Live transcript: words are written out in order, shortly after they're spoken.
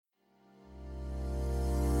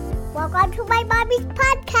Welcome to my mommy's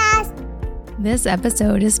podcast. This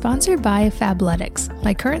episode is sponsored by Fabletics,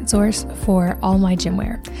 my current source for all my gym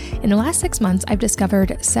wear. In the last 6 months, I've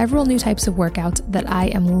discovered several new types of workouts that I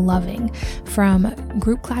am loving, from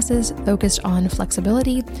group classes focused on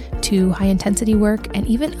flexibility to high intensity work and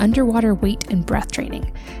even underwater weight and breath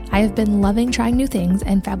training. I have been loving trying new things,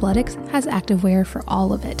 and Fabletics has activewear for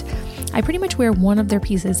all of it. I pretty much wear one of their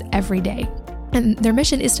pieces every day. And their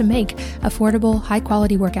mission is to make affordable,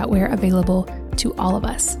 high-quality workout wear available to all of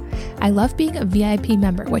us. I love being a VIP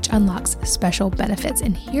member, which unlocks special benefits.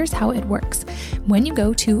 And here's how it works. When you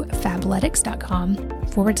go to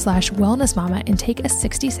fabletics.com/wellnessmama and take a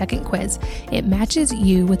 60-second quiz, it matches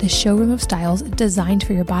you with a showroom of styles designed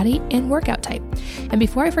for your body and workout type. And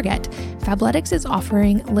before I forget, Fabletics is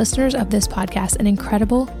offering listeners of this podcast an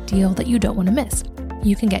incredible deal that you don't want to miss.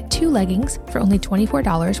 You can get 2 leggings for only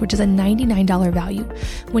 $24, which is a $99 value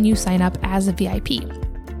when you sign up as a VIP.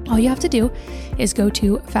 All you have to do is go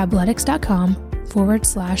to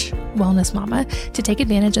fabletics.com/wellnessmama to take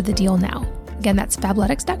advantage of the deal now. Again, that's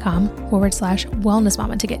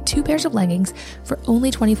fabletics.com/wellnessmama to get 2 pairs of leggings for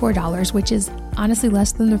only $24, which is honestly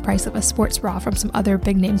less than the price of a sports bra from some other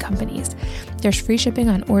big name companies. There's free shipping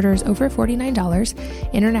on orders over $49.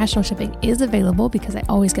 International shipping is available because I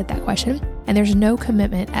always get that question, and there's no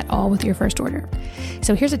commitment at all with your first order.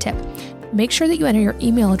 So here's a tip. Make sure that you enter your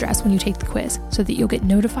email address when you take the quiz so that you'll get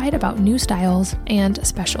notified about new styles and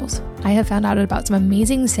specials. I have found out about some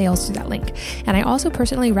amazing sales through that link. And I also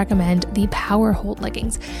personally recommend the Power Hold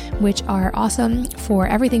leggings, which are awesome for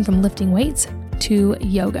everything from lifting weights to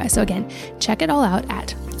yoga. So again, check it all out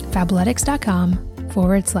at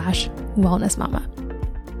fabletics.com/wellnessmama.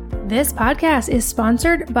 This podcast is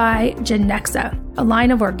sponsored by Genexa, a line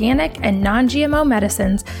of organic and non-GMO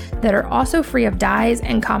medicines that are also free of dyes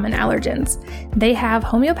and common allergens. They have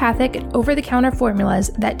homeopathic and over-the-counter formulas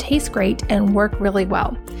that taste great and work really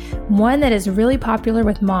well. One that is really popular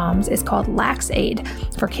with moms is called Laxaid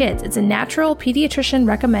for kids. It's a natural,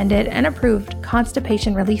 pediatrician-recommended and approved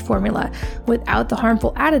constipation relief formula without the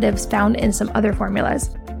harmful additives found in some other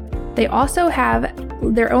formulas. They also have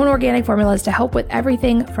their own organic formulas to help with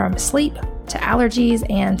everything from sleep to allergies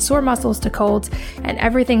and sore muscles to colds and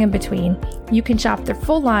everything in between. You can shop their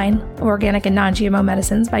full line of organic and non-GMO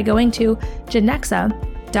medicines by going to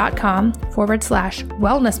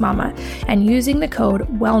genexa.com/wellnessmama and using the code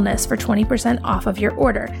wellness for 20% off of your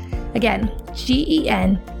order. Again,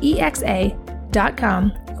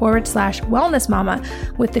 genexa.com/wellnessmama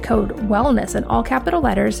with the code wellness in all capital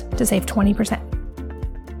letters to save 20%.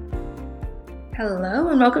 Hello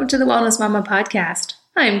and welcome to the Wellness Mama podcast.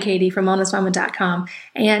 I'm Katie from wellnessmama.com,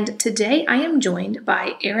 and today I am joined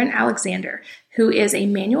by Erin Alexander, who is a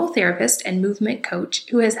manual therapist and movement coach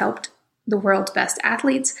who has helped the world's best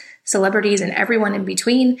athletes, celebrities, and everyone in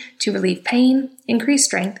between to relieve pain, increase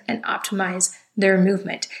strength, and optimize their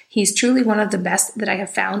movement. He's truly one of the best that I have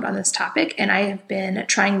found on this topic, and I have been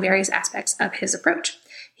trying various aspects of his approach.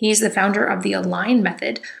 He's the founder of the Align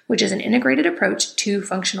Method, which is an integrated approach to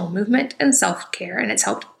functional movement and self-care, and it's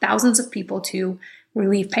helped thousands of people to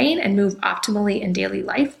relieve pain and move optimally in daily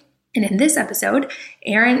life. And in this episode,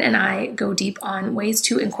 Erin and I go deep on ways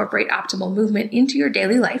to incorporate optimal movement into your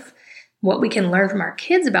daily life, what we can learn from our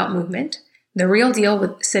kids about movement, the real deal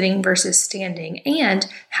with sitting versus standing, and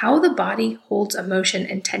how the body holds emotion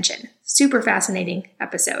and tension. Super fascinating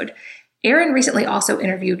episode. Erin recently also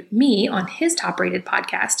interviewed me on his top-rated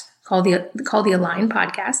podcast called the Align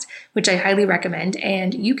Podcast, which I highly recommend,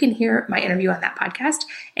 and you can hear my interview on that podcast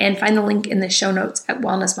and find the link in the show notes at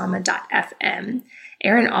wellnessmama.fm.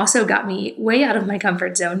 Erin also got me way out of my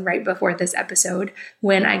comfort zone right before this episode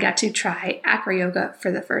when I got to try acro yoga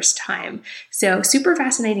for the first time. So super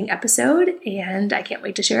fascinating episode, and I can't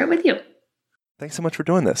wait to share it with you. Thanks so much for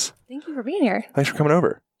doing this. Thank you for being here. Thanks for coming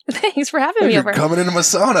over. Thanks for having me over. You're coming into my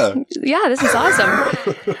sauna. Yeah, this is awesome.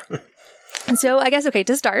 So I guess, okay,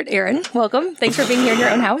 to start, Erin, welcome. Thanks for being here in your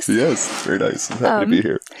own house. Yes, very nice. I'm happy to be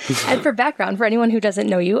here. And for background, for anyone who doesn't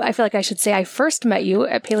know you, I feel like I should say I first met you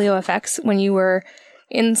at PaleoFX when you were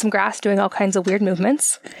in some grass doing all kinds of weird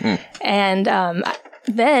movements. And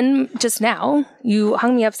then just now, you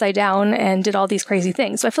hung me upside down and did all these crazy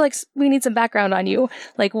things. So I feel like we need some background on you.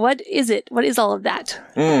 Like, what is it? What is all of that?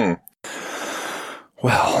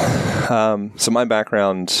 Well, so my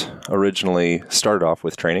background originally started off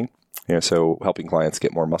with training, so helping clients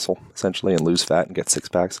get more muscle, essentially, and lose fat and get six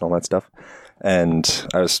packs and all that stuff. And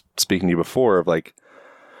I was speaking to you before of like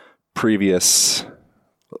previous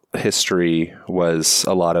history was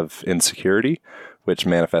a lot of insecurity, which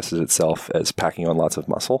manifested itself as packing on lots of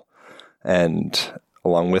muscle. And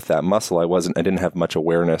along with that muscle, I didn't have much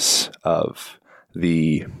awareness of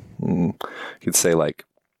the you could say like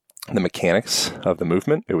the mechanics of the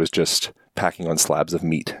movement. It was just packing on slabs of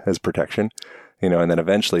meat as protection, and then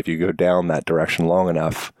eventually if you go down that direction long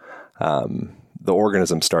enough, the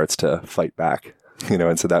organism starts to fight back,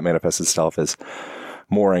 and so that manifests itself as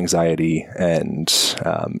more anxiety and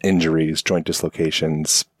injuries, joint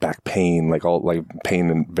dislocations, back pain, like pain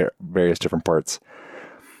in various different parts.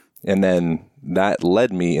 And then that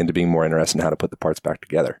led me into being more interested in how to put the parts back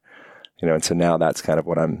together. And so now that's kind of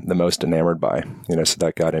what I'm the most enamored by. So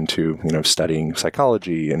that got into, studying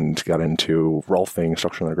psychology and got into Rolfing,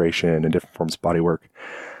 structural integration, and different forms of body work.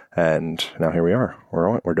 And now here we are.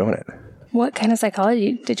 We're doing it. What kind of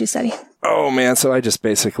psychology did you study? Oh man, so I just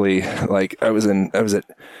basically I was at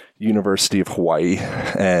University of Hawaii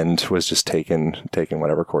and was just taking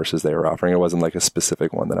whatever courses they were offering. It wasn't like a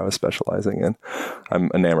specific one that I was specializing in. I'm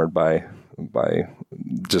enamored by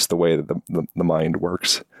just the way that the mind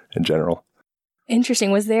works in general.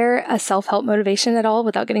 Interesting. Was there a self-help motivation at all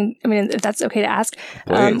without getting, if that's okay to ask,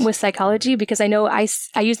 with psychology? Because I know I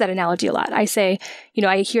use that analogy a lot. I say,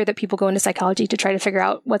 I hear that people go into psychology to try to figure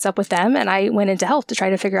out what's up with them. And I went into health to try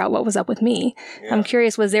to figure out what was up with me. Yeah. I'm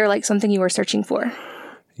curious, was there like something you were searching for?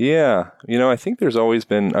 Yeah. I think there's always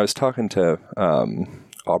been, I was talking to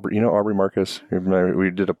Aubrey, Aubrey Marcus.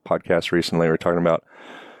 We did a podcast recently. We were talking about,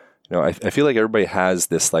 I feel like everybody has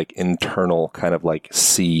this like internal kind of like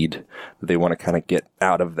seed that they want to kind of get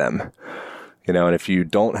out of them, and if you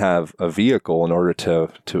don't have a vehicle in order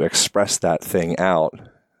to express that thing out,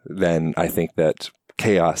 then I think that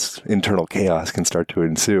internal chaos can start to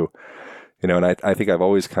ensue, and I think I've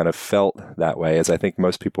always kind of felt that way, as I think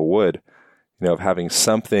most people would, of having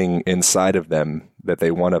something inside of them that they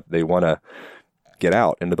want to get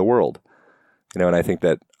out into the world. And I think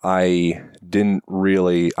that I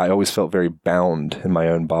always felt very bound in my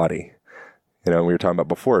own body. We were talking about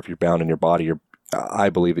before, if you're bound in your body, I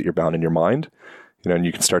believe that you're bound in your mind, and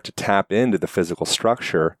you can start to tap into the physical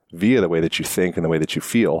structure via the way that you think and the way that you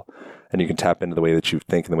feel. And you can tap into the way that you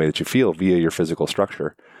think and the way that you feel via your physical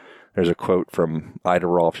structure. There's a quote from Ida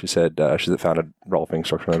Rolf. She said, she founded Rolfing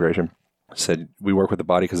Structural Integration, said, "We work with the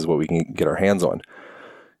body because it's what we can get our hands on."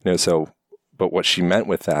 But what she meant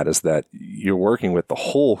with that is that you're working with the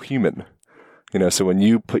whole human, so when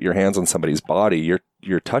you put your hands on somebody's body,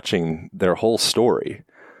 you're touching their whole story,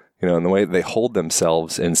 and the way they hold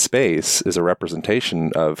themselves in space is a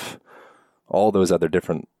representation of all those other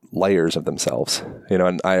different layers of themselves,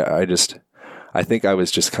 and I think I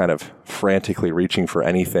was just kind of frantically reaching for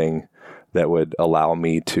anything that would allow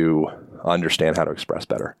me to understand how to express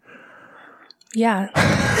better. Yeah.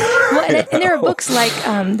 Well, and there are books like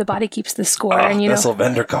The Body Keeps the Score. And Bessel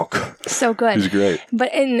van der Kolk. So good. He's great.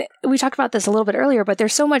 And we talked about this a little bit earlier, but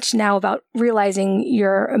there's so much now about realizing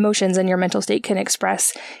your emotions and your mental state can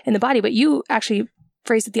express in the body. But you actually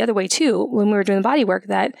phrased it the other way too, when we were doing the body work,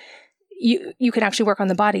 that you can actually work on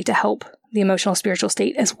the body to help the emotional, spiritual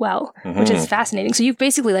state as well, which is fascinating. So you've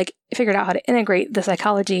basically like figured out how to integrate the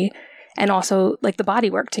psychology and also like the body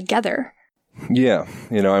work together. Yeah.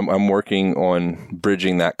 I'm working on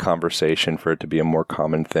bridging that conversation for it to be a more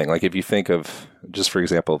common thing. Like if you think of, just for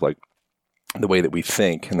example, of like the way that we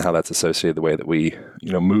think and how that's associated with the way that we,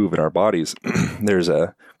 move in our bodies, there's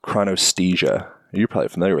a chronesthesia. You're probably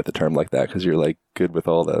familiar with the term like that because you're like good with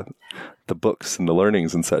all the books and the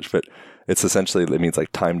learnings and such, but it's essentially, it means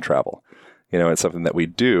like time travel. It's something that we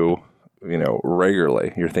do,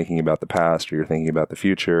 regularly. You're thinking about the past or you're thinking about the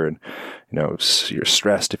future, and, you're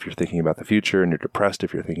stressed if you're thinking about the future and you're depressed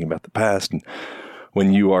if you're thinking about the past. And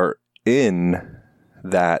when you are in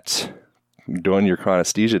that, doing your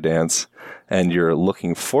chronesthesia dance and you're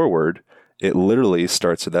looking forward, it literally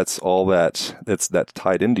starts, that's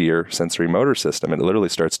tied into your sensory motor system. And it literally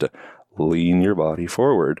starts to lean your body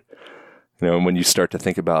forward. And when you start to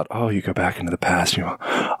think about, you go back into the past,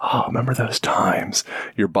 remember those times?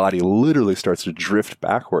 Your body literally starts to drift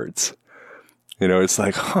backwards. It's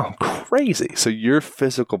like, crazy. So your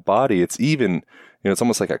physical body, it's even, it's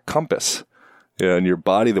almost like a compass. And your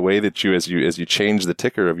body, the way that as you change the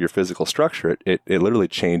ticker of your physical structure, it literally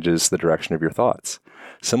changes the direction of your thoughts.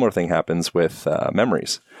 Similar thing happens with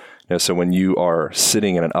memories. So when you are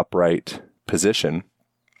sitting in an upright position,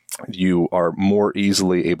 you are more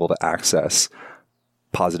easily able to access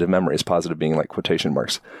positive memories, positive being like quotation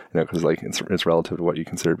marks, because like it's relative to what you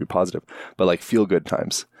consider to be positive, but like feel good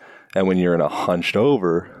times. And when you're in a hunched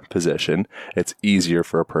over position, it's easier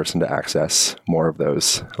for a person to access more of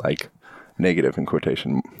those like negative in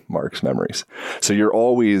quotation marks memories. So you're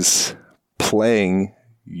always playing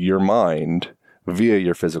your mind via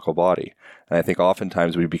your physical body. And I think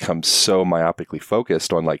oftentimes we become so myopically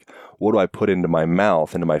focused on like, what do I put into my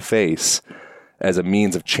mouth, into my face? as a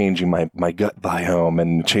means of changing my gut biome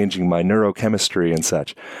and changing my neurochemistry and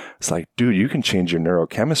such. It's like, dude, you can change your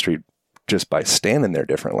neurochemistry just by standing there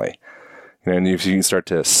differently. And if you can start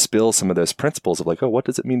to spill some of those principles of like, oh, what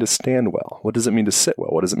does it mean to stand well? What does it mean to sit well?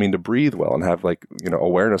 What does it mean to breathe well and have like,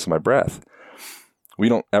 awareness of my breath? We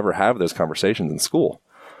don't ever have those conversations in school.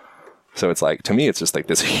 So it's like, to me, it's just like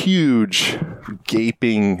this huge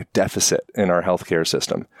gaping deficit in our healthcare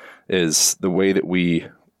system is the way that we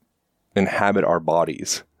inhabit our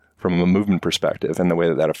bodies from a movement perspective and the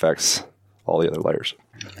way that affects all the other layers.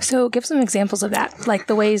 So give some examples of that, like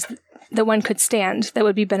the ways that one could stand that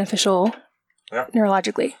would be beneficial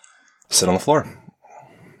neurologically. Sit on the floor.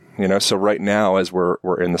 So right now, as we're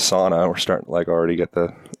in the sauna, we're starting to like already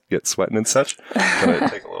get sweating and such. I'm going to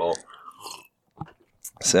take a little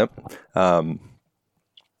sip. So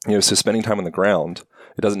spending time on the ground,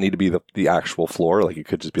 it doesn't need to be the actual floor. Like it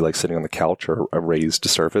could just be like sitting on the couch or a raised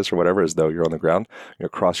surface or whatever, as though you're on the ground.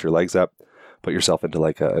 Cross your legs up, put yourself into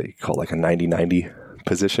like you call it like a 90-90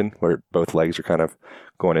 position where both legs are kind of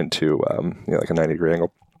going into like a 90-degree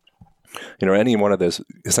angle. Any one of those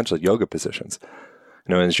essentially yoga positions.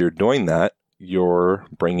 As you're doing that, you're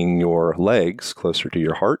bringing your legs closer to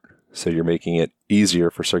your heart, so you're making it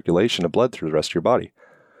easier for circulation of blood through the rest of your body.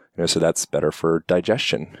 So that's better for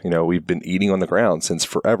digestion. We've been eating on the ground since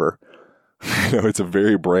forever. It's a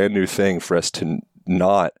very brand new thing for us to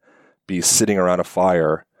not be sitting around a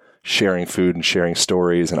fire, sharing food and sharing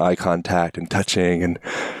stories and eye contact and touching. And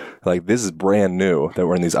like, this is brand new that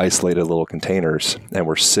we're in these isolated little containers and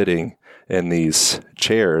we're sitting in these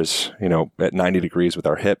chairs, at 90 degrees with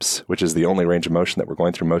our hips, which is the only range of motion that we're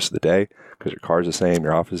going through most of the day because your car's the same,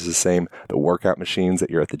 your office is the same, the workout machines that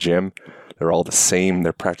you're at the gym, they're all the same.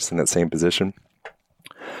 They're practicing that same position.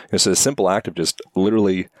 So the simple act of just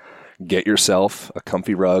literally get yourself a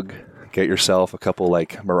comfy rug, get yourself a couple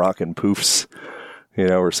like Moroccan poofs,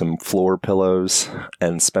 or some floor pillows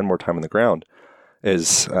and spend more time on the ground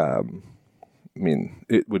is,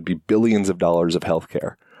 it would be billions of dollars of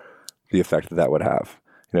healthcare, the effect that would have.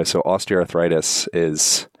 So osteoarthritis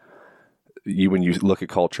is, when you look at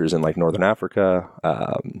cultures in like Northern Africa,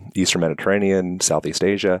 Eastern Mediterranean, Southeast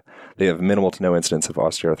Asia, they have minimal to no incidence of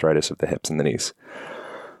osteoarthritis of the hips and the knees.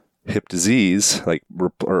 Hip disease, like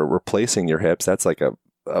replacing your hips, that's like a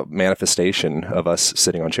manifestation of us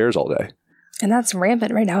sitting on chairs all day. And that's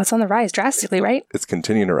rampant right now. It's on the rise drastically, right? It's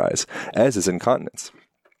continuing to rise, as is incontinence.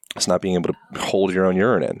 It's not being able to hold your own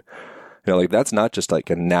urine in. Like that's not just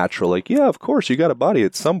like a natural, like, yeah, of course you got a body.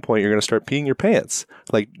 At some point you're going to start peeing your pants.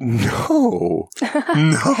 Like, no.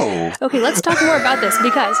 Okay, let's talk more about this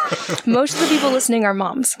because most of the people listening are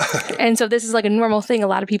moms. And so this is like a normal thing a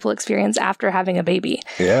lot of people experience after having a baby.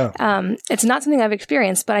 Yeah. It's not something I've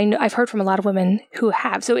experienced, but I've heard from a lot of women who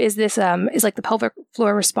have. So is this, is like the pelvic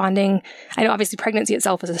floor responding? I know obviously pregnancy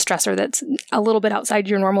itself is a stressor that's a little bit outside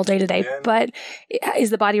your normal day to day, but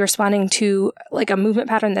is the body responding to like a movement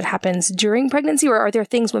pattern that happens during pregnancy, or are there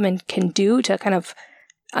things women can do to kind of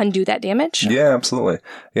undo that damage? Yeah, absolutely.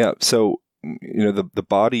 Yeah. So, the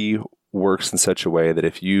body works in such a way that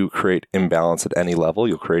if you create imbalance at any level,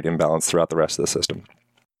 you'll create imbalance throughout the rest of the system.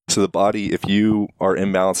 So the body, if you are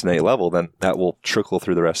imbalanced at any level, then that will trickle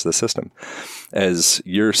through the rest of the system. As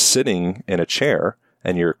you're sitting in a chair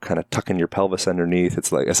and you're kind of tucking your pelvis underneath,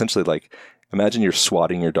 it's like essentially like, imagine you're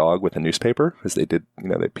swatting your dog with a newspaper, as they did,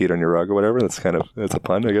 they peed on your rug or whatever. That's a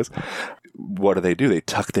pun, I guess. What do? They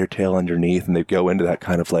tuck their tail underneath and they go into that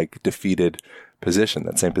kind of like defeated position,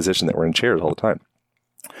 that same position that we're in chairs all the time.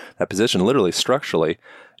 That position, literally structurally,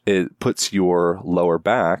 it puts your lower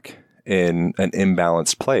back in an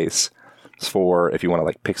imbalanced place. For if you want to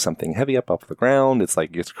like pick something heavy up off the ground, it's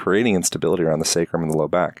like it's creating instability around the sacrum and the low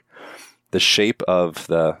back. The shape of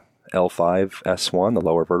the L5, S1, the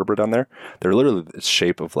lower vertebra down there, they're literally the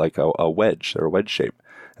shape of like a wedge. They're a wedge shape.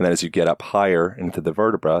 And then as you get up higher into the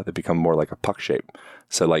vertebra, they become more like a puck shape.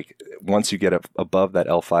 So like once you get up above that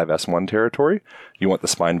L5, S1 territory, you want the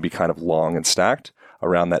spine to be kind of long and stacked.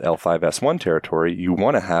 Around that L5, S1 territory, you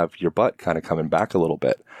want to have your butt kind of coming back a little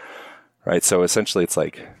bit, right? So essentially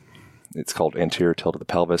it's called anterior tilt of the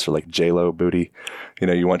pelvis, or like J-Lo booty.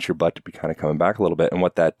 You want your butt to be kind of coming back a little bit. And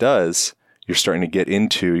what that does, you're starting to get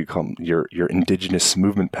into, you call them your indigenous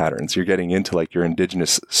movement patterns. You're getting into like your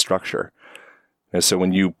indigenous structure. And so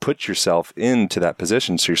when you put yourself into that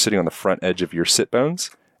position, so you're sitting on the front edge of your sit bones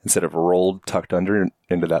instead of rolled, tucked under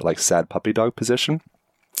into that like sad puppy dog position,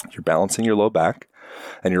 you're balancing your low back,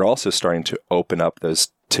 and you're also starting to open up those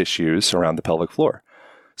tissues around the pelvic floor.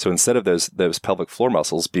 So instead of those pelvic floor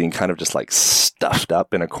muscles being kind of just like stuffed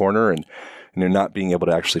up in a corner and and you're not being able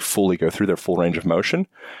to actually fully go through their full range of motion,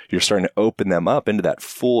 you're starting to open them up into that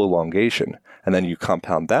full elongation. And then you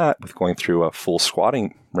compound that with going through a full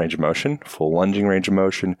squatting range of motion, full lunging range of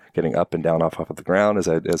motion, getting up and down off of the ground, as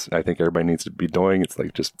I think everybody needs to be doing. It's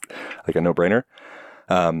like just like a no-brainer.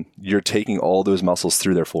 You're taking all those muscles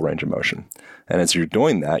through their full range of motion. And as you're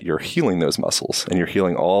doing that, you're healing those muscles and you're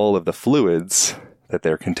healing all of the fluids that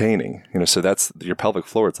they're containing. So that's your pelvic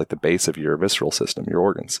floor. It's like the base of your visceral system, your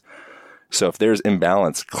organs. So if there's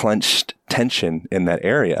imbalance, clenched tension in that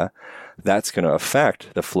area, that's going to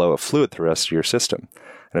affect the flow of fluid through the rest of your system.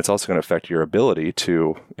 And it's also going to affect your ability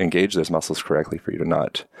to engage those muscles correctly for you to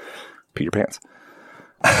not pee your pants.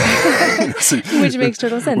 Which makes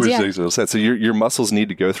total sense. Makes total sense. So your muscles need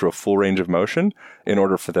to go through a full range of motion in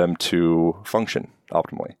order for them to function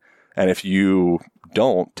optimally. And if you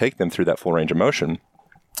don't take them through that full range of motion,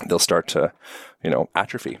 they'll start to,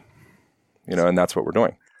 atrophy. And that's what we're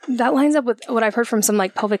doing. That lines up with what I've heard from some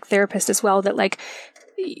like pelvic therapists as well, that like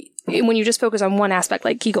when you just focus on one aspect,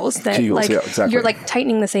 like Kegels, that exactly. You're like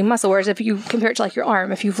tightening the same muscle. Whereas if you compare it to like your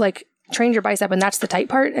arm, if you've like trained your bicep and that's the tight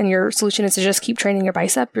part and your solution is to just keep training your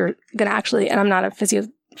bicep, you're going to actually, and I'm not a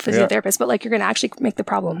physiotherapist, but like you're going to actually make the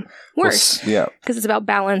problem worse. Because it's about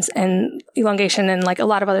balance and elongation and like a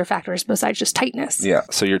lot of other factors besides just tightness. Yeah.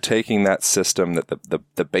 So you're taking that system that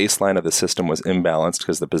the baseline of the system was imbalanced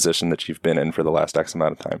because the position that you've been in for the last X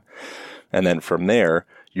amount of time. And then from there,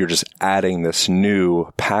 you're just adding this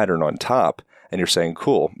new pattern on top. And you're saying,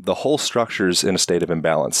 cool, the whole structure's in a state of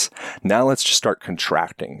imbalance. Now let's just start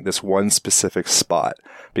contracting this one specific spot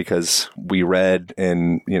because we read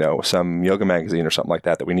in, some yoga magazine or something like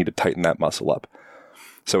that we need to tighten that muscle up.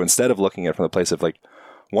 So instead of looking at it from the place of like,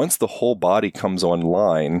 once the whole body comes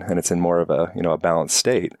online and it's in more of a, a balanced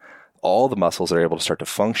state, all the muscles are able to start to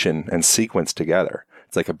function and sequence together.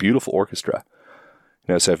 It's like a beautiful orchestra.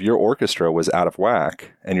 So if your orchestra was out of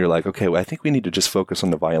whack and you're like, okay, well, I think we need to just focus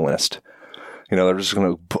on the violinist. They're just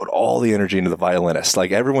going to put all the energy into the violinist.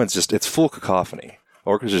 Like everyone's it's full cacophony.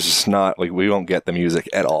 Orchestra's just not, like we don't get the music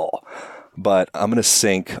at all. But I'm going to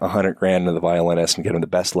sink $100,000 into the violinist and get him the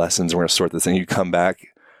best lessons. We're going to sort this thing. You come back,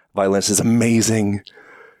 violinist is amazing,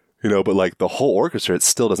 but like the whole orchestra, it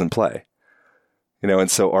still doesn't play.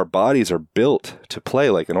 And so our bodies are built to play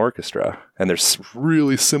like an orchestra. And there's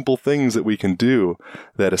really simple things that we can do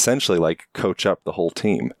that essentially like coach up the whole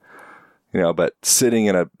team. But sitting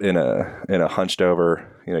in a hunched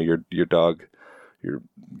over, your dog, you're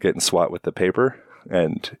getting swat with the paper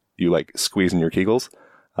and you like squeezing your Kegels.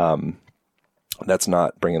 That's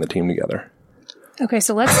not bringing the team together. Okay.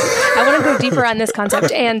 So I want to go deeper on this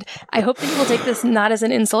concept, and I hope that people take this not as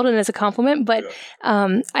an insult and as a compliment, but,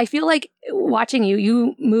 I feel like watching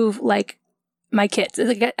you move like my kids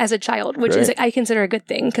as a child, which is, I consider a good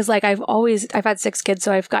thing. Cause like I've had 6 kids,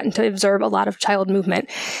 so I've gotten to observe a lot of child movement,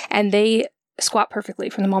 and they squat perfectly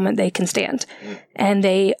from the moment they can stand, and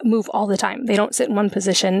they move all the time. They don't sit in one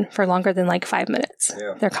position for longer than like 5 minutes.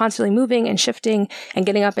 Yeah. They're constantly moving and shifting and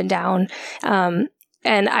getting up and down.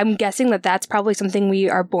 And I'm guessing that that's probably something we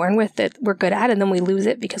are born with that we're good at, and then we lose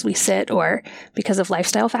it because we sit or because of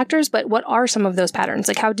lifestyle factors. But what are some of those patterns?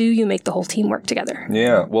 Like, how do you make the whole team work together?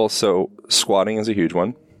 Yeah, well, so squatting is a huge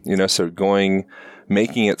one. So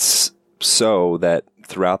making it so that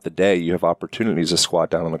throughout the day you have opportunities to squat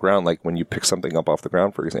down on the ground, like when you pick something up off the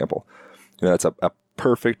ground, for example. That's a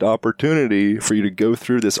perfect opportunity for you to go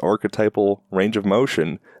through this archetypal range of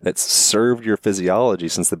motion that's served your physiology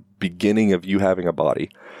since the beginning of you having a body.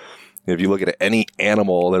 If you look at any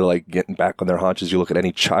animal, they're like getting back on their haunches. You look at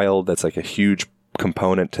any child, that's like a huge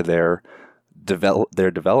component to their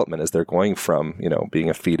development as they're going from, being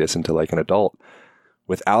a fetus into like an adult.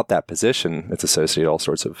 Without that position, it's associated with all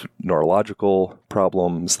sorts of neurological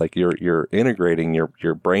problems. Like you're integrating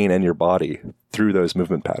your brain and your body through those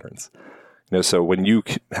movement patterns. So when you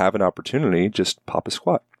have an opportunity, just pop a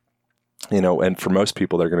squat. And for most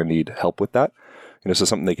people, they're going to need help with that. So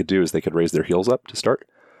something they could do is they could raise their heels up to start.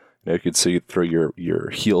 You could throw your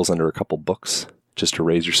heels under a couple books just to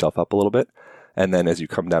raise yourself up a little bit. And then as you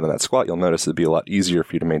come down to that squat, you'll notice it'd be a lot easier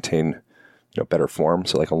for you to maintain better form.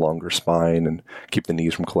 So like a longer spine and keep the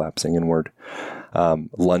knees from collapsing inward.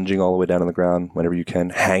 Lunging all the way down on the ground whenever you can.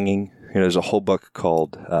 Hanging. There's a whole book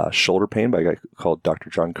called Shoulder Pain by a guy called Dr.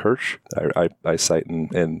 John Kirsch. I cite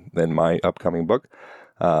in my upcoming book.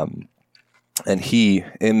 And he's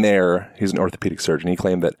an orthopedic surgeon. He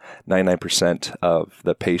claimed that 99% of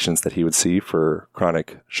the patients that he would see for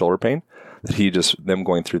chronic shoulder pain, that them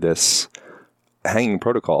going through this hanging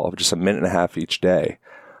protocol of just a minute and a half each day,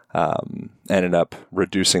 ended up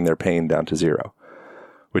reducing their pain down to 0,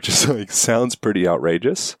 which is sounds pretty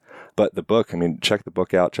outrageous. But the book, I mean, check the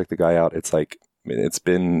book out, check the guy out. It's like, I mean, it's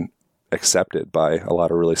been accepted by a lot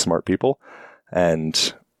of really smart people.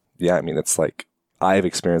 And yeah, I mean, it's like, I've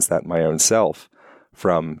experienced that in my own self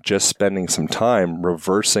from just spending some time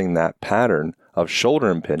reversing that pattern of shoulder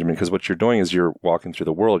impingement. Because what you're doing is you're walking through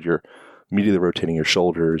the world, you're immediately rotating your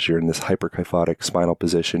shoulders, you're in this hyperkyphotic spinal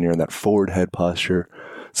position, you're in that forward head posture.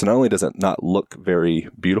 So not only does it not look very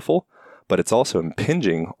beautiful, but it's also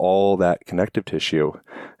impinging all that connective tissue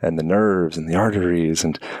and the nerves and the arteries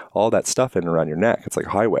and all that stuff in and around your neck. It's like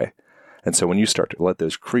a highway. And so when you start to let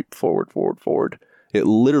those creep forward, it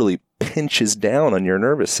literally pinches down on your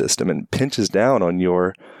nervous system and pinches down on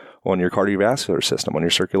your cardiovascular system, on your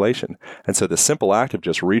circulation. And so the simple act of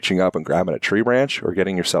just reaching up and grabbing a tree branch or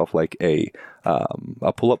getting yourself like a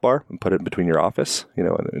pull-up bar and put it in between your office, in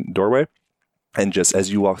a doorway. And just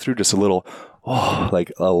as you walk through, just a little, like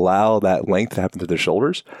allow that length to happen to the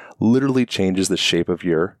shoulders, literally changes the shape of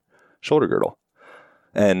your shoulder girdle.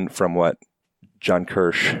 And from what John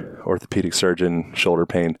Kirsch, orthopedic surgeon, shoulder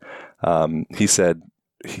pain, he said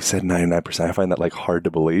 99%. I find that like hard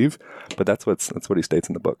to believe, but that's what he states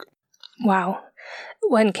in the book. Wow.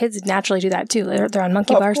 When kids naturally do that too. They're on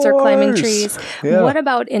monkey bars, they're climbing trees. Yeah. What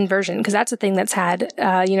about inversion? Because that's a thing that's had,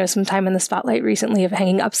 some time in the spotlight recently of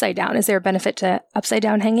hanging upside down. Is there a benefit to upside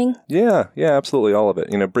down hanging? Yeah, absolutely. All of it.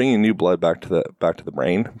 Bringing new blood back to the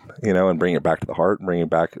brain, and bringing it back to the heart, and bringing it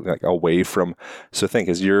back like away from. So think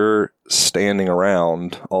as you're standing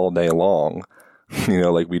around all day long,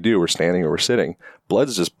 like we do, we're standing or we're sitting,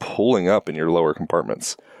 blood's just pulling up in your lower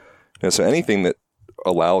compartments. So anything that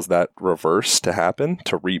allows that reverse to happen,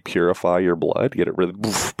 to repurify your blood, get it really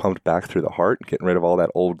pumped back through the heart, getting rid of all that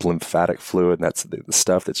old lymphatic fluid, and that's the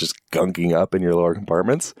stuff that's just gunking up in your lower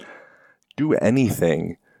compartments. Do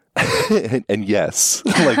anything. And yes,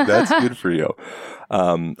 like that's good for you.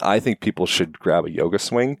 I think people should grab a yoga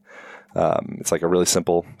swing. It's like a really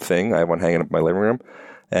simple thing. I have one hanging up in my living room,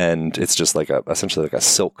 and it's just like essentially like a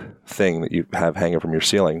silk thing that you have hanging from your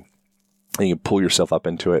ceiling. And you can pull yourself up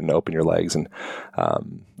into it and open your legs and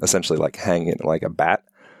essentially like hang it like a bat.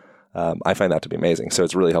 I find that to be amazing. So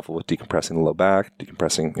it's really helpful with decompressing the low back,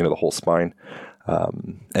 decompressing the whole spine,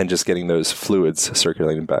 and just getting those fluids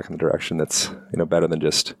circulating back in the direction that's better than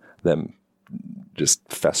just them just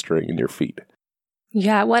festering in your feet.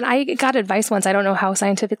 Yeah, when I got advice once, I don't know how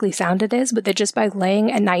scientifically sound it is, but that just by laying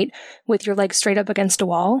at night with your legs straight up against a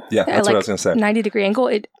wall, that's what I was going to say, 90-degree angle,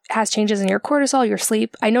 it has changes in your cortisol, your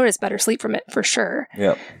sleep. I noticed better sleep from it for sure.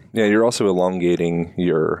 Yeah, you're also elongating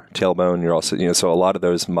your tailbone. You're also, so a lot of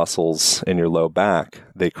those muscles in your low back,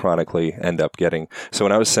 they chronically end up getting. So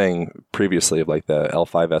when I was saying previously of like the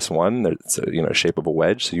L5S1, it's a shape of a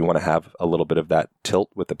wedge, so you want to have a little bit of that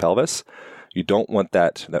tilt with the pelvis. You don't want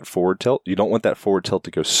that forward tilt. You don't want that forward tilt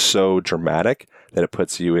to go so dramatic that it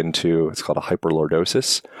puts you into, it's called a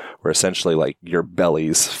hyperlordosis, where essentially like your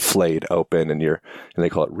belly's flayed open and they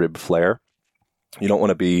call it rib flare. You don't want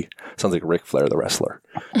to be, sounds like Ric Flair, the wrestler.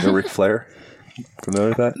 You know Ric Flair? Familiar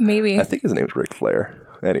with that? Maybe. I think his name's Ric Flair.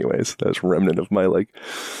 Anyways, that was a remnant of my I'll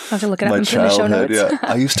have to look it up in the show notes. Yeah.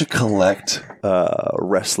 I used to collect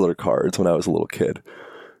wrestler cards when I was a little kid.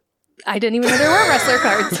 I didn't even know there were wrestler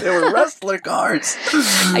cards. There were wrestler cards.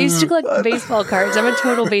 I used to collect baseball cards. I'm a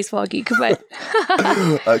total baseball geek, but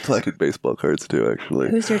I collected baseball cards too, actually.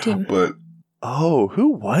 Who's your team? But who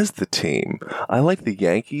was the team? I like the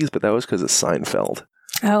Yankees, but that was because of Seinfeld.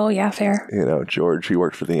 Oh yeah, fair. George, he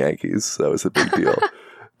worked for the Yankees. So that was a big deal.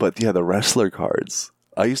 But yeah, the wrestler cards.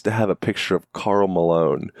 I used to have a picture of Karl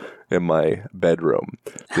Malone in my bedroom.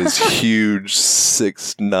 This huge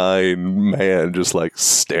 6'9" man just like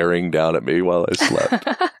staring down at me while I slept.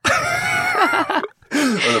 On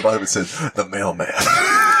the bottom it said, "The mailman."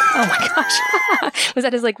 Oh my gosh. Was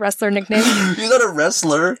that his like wrestler nickname? He's not a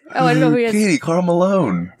wrestler. Oh, I don't know who he is. Katie, Karl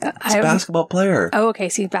Malone. He's a basketball player. Oh, okay.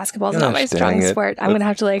 See, basketball's not my strong sport. I'm going to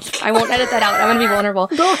have to I won't edit that out. I'm going to be vulnerable.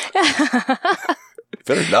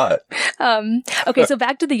 Better not. Okay, so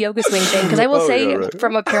back to the yoga swing thing, because I will say,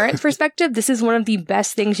 from a parent's perspective, this is one of the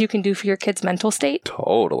best things you can do for your kid's mental state.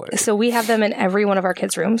 Totally. So we have them in every one of our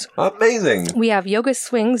kids' rooms. Amazing. We have yoga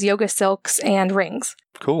swings, yoga silks, and rings.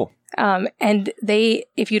 Cool. And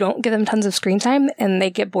if you don't give them tons of screen time and they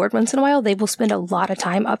get bored once in a while, they will spend a lot of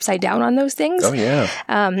time upside down on those things. Oh, yeah.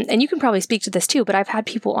 And you can probably speak to this too, but I've had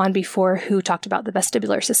people on before who talked about the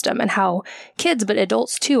vestibular system and how kids, but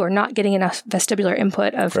adults too, are not getting enough vestibular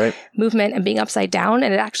input of movement and being upside down.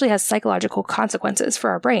 And it actually has psychological consequences for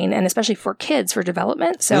our brain, and especially for kids for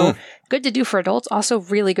development. So good to do for adults, also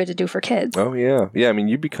really good to do for kids. Oh, yeah. Yeah, I mean,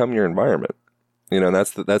 you become your environment. And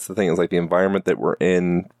that's the thing. It's like the environment that we're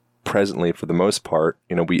in presently, for the most part,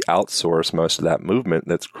 we outsource most of that movement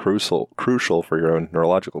that's crucial for your own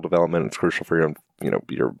neurological development. It's crucial for your own,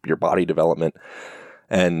 your body development.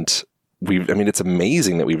 And it's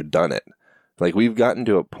amazing that we've done it. Like, we've gotten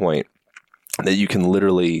to a point that you can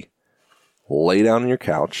literally lay down on your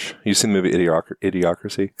couch. You seen the movie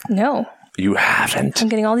Idiocracy? No. You haven't? I'm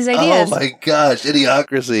getting all these ideas. Oh my gosh,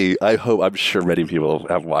 Idiocracy. I'm sure many people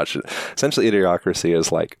have watched it. Essentially, Idiocracy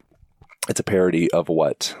is like, it's a parody of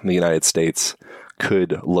what the United States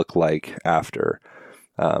could look like after,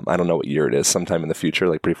 I don't know what year it is, sometime in the future,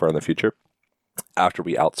 like pretty far in the future, after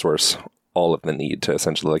we outsource all of the need to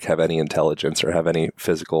essentially like have any intelligence or have any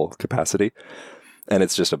physical capacity. And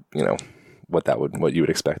it's just what you would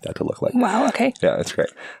expect that to look like. Wow. Okay. Yeah, it's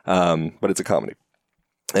great. But it's a comedy.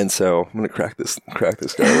 And so I'm going to crack this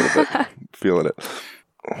guy a little bit. Feeling it.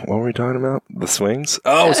 What were we talking about? The swings?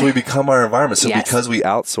 Oh, so we become our environment. So yes. Because we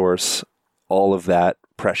outsource all of that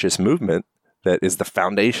precious movement that is the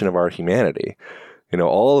foundation of our humanity,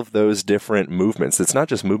 all of those different movements, it's not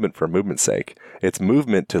just movement for movement's sake. It's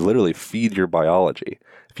movement to literally feed your biology.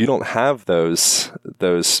 If you don't have those,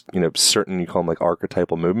 certain, you call them like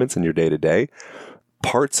archetypal movements in your day-to-day,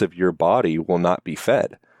 parts of your body will not be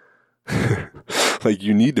fed. Like,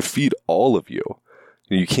 you need to feed all of you.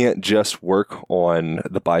 You can't just work on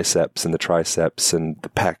the biceps and the triceps and the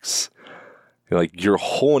pecs. Like, your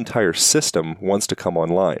whole entire system wants to come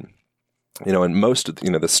online. And most of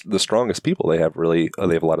the strongest people, they have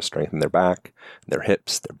a lot of strength in their back, their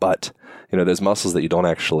hips, their butt. Those muscles that you don't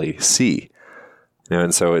actually see.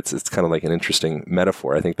 And so it's kind of like an interesting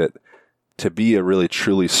metaphor. I think that to be a really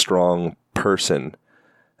truly strong person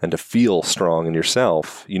and to feel strong in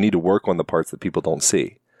yourself, you need to work on the parts that people don't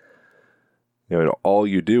see. And all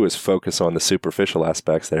you do is focus on the superficial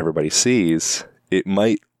aspects that everybody sees. It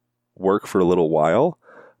might work for a little while,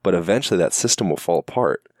 but eventually that system will fall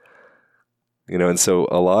apart. And so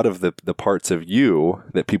a lot of the parts of you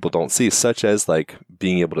that people don't see, such as like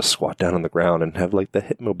being able to squat down on the ground and have like the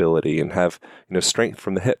hip mobility and have, strength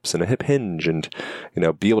from the hips and a hip hinge and,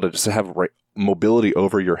 be able to just have mobility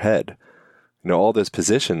over your head. All those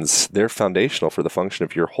positions, they're foundational for the function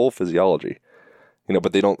of your whole physiology,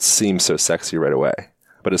 but they don't seem so sexy right away.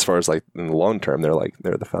 But as far as like in the long term, they're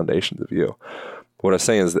the foundations of you. What I was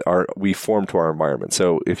saying is that we form to our environment.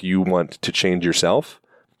 So if you want to change yourself,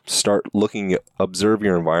 start observe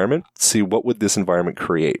your environment, see what would this environment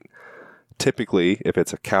create. Typically, if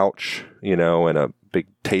it's a couch, and a big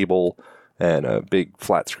table and a big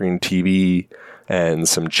flat screen TV and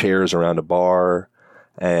some chairs around a bar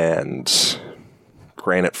and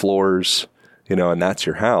granite floors, and that's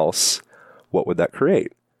your house, what would that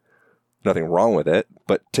create? Nothing wrong with it,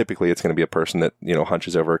 but typically it's going to be a person that,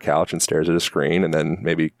 hunches over a couch and stares at a screen and then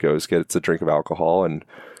maybe gets a drink of alcohol and,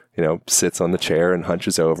 sits on the chair and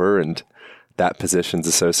hunches over, and that position's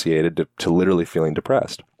associated to literally feeling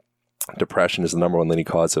depressed. Depression is the number one leading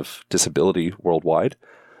cause of disability worldwide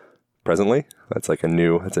presently. That's a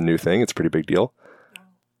new thing. It's a pretty big deal.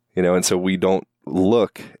 And so we don't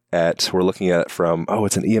we're looking at it from,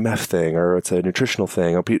 it's an EMF thing, or it's a nutritional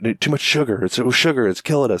thing. Too much sugar. It's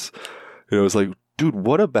killing us. It's like, dude,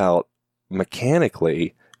 what about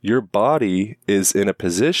mechanically your body is in a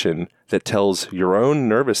position that tells your own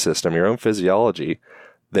nervous system, your own physiology,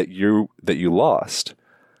 that you lost.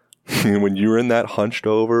 When you're in that hunched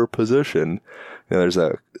over position, there's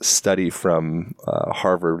a study from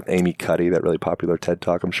Harvard, Amy Cuddy, that really popular TED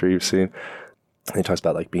Talk I'm sure you've seen. And he talks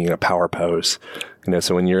about like being in a power pose.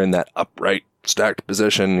 So when you're in that upright, stacked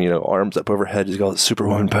position, arms up overhead, you call it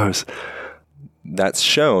Superwoman pose. That's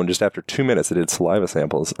shown just after 2 minutes. They did saliva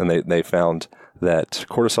samples, and they found that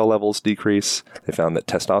cortisol levels decrease. They found that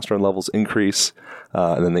testosterone levels increase.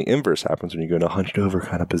 And then the inverse happens when you go in a hunched over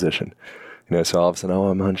kind of position. So all of a sudden,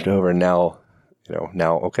 I'm hunched over. And now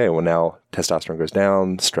testosterone goes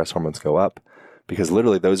down, stress hormones go up. Because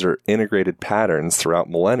literally those are integrated patterns throughout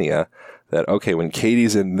millennia that, okay, when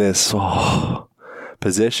Katie's in this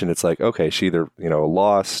position, it's like, okay, she either,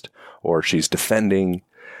 lost or she's defending.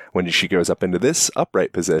 When she goes up into this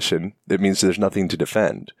upright position, it means there's nothing to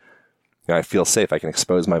defend. I feel safe. I can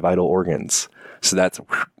expose my vital organs. So that's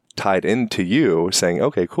tied into you saying,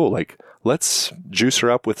 okay, cool. Like, let's juice her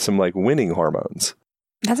up with some like winning hormones.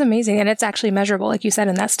 That's amazing. And it's actually measurable, like you said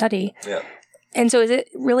in that study. Yeah. And so is it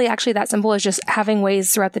really actually that simple as just having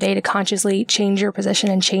ways throughout the day to consciously change your position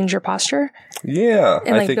and change your posture? Yeah.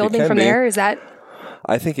 And like building from there, is that?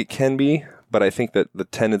 I think it can be. But I think that the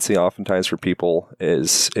tendency oftentimes for people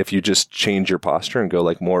is if you just change your posture and go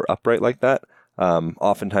like more upright like that,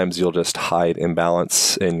 oftentimes you'll just hide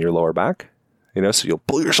imbalance in your lower back, so you'll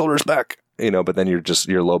pull your shoulders back, but then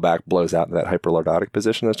your low back blows out in that hyperlordotic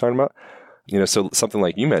position I was talking about. So something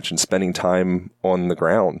like you mentioned, spending time on the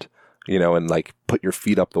ground, and like put your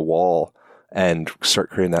feet up the wall and start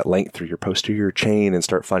creating that length through your posterior chain and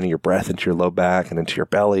start finding your breath into your low back and into your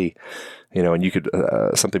belly, and you could,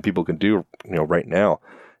 something people can do, right now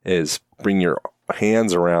is bring your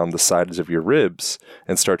hands around the sides of your ribs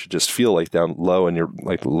and start to just feel like down low in your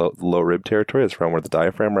like low rib territory. That's around where the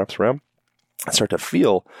diaphragm wraps around. Start to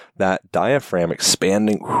feel that diaphragm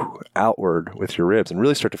expanding outward with your ribs and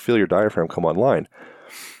really start to feel your diaphragm come online.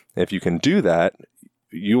 If you can do that,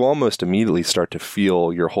 you almost immediately start to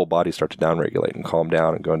feel your whole body start to downregulate and calm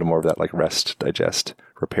down and go into more of that like rest, digest,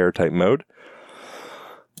 repair type mode.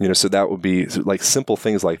 So that would be like simple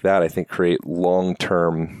things like that, I think, create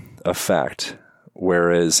long-term effect.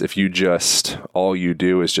 Whereas if you all you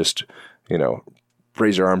do is just,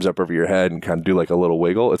 raise your arms up over your head and kind of do like a little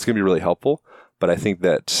wiggle, it's going to be really helpful. But I think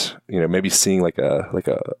that, maybe seeing like a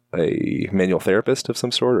manual therapist of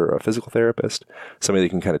some sort or a physical therapist, somebody that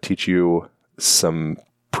can kind of teach you some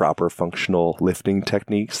proper functional lifting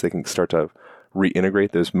techniques, they can start to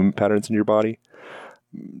reintegrate those movement patterns in your body.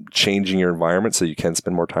 Changing your environment so you can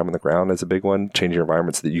spend more time on the ground is a big one. Changing your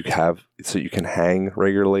environment so you can hang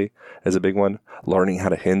regularly is a big one. Learning how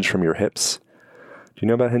to hinge from your hips. Do you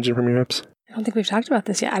know about hinging from your hips? I don't think we've talked about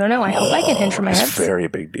this yet. I don't know. I hope I can hinge from my hips. It's a very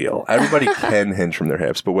big deal. Everybody can hinge from their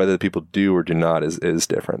hips, but whether people do or do not is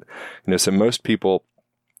different. So most people,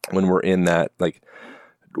 when we're in that, like,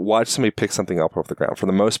 watch somebody pick something up off the ground. For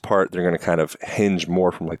the most part, they're going to kind of hinge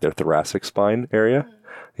more from like their thoracic spine area.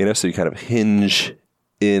 So you kind of hinge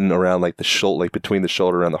in around like the shoulder, like between the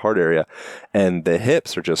shoulder and the heart area, and the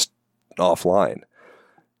hips are just offline.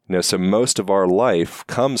 So most of our life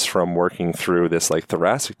comes from working through this like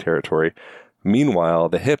thoracic territory. Meanwhile,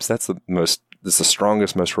 the hips, that's the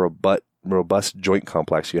strongest, most robust joint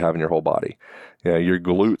complex you have in your whole body. Your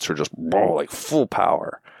glutes are just like full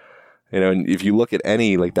power. And if you look at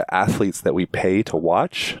any, like the athletes that we pay to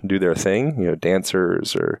watch do their thing,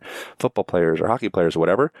 dancers or football players or hockey players or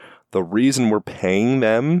whatever, the reason we're paying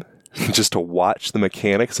them just to watch the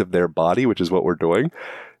mechanics of their body, which is what we're doing,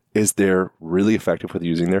 is they're really effective with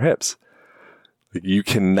using their hips. Like, you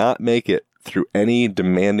cannot make it through any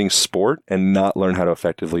demanding sport and not learn how to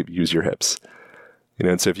effectively use your hips.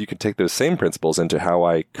 And so if you could take those same principles into how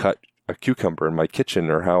I cut a cucumber in my kitchen,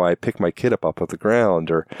 or how I pick my kid up off the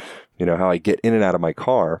ground, or how I get in and out of my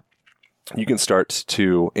car, you can start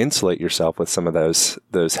to insulate yourself with some of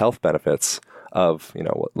those health benefits of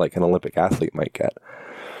what like an Olympic athlete might get.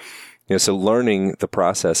 So learning the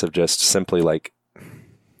process of just simply like,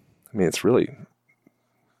 it's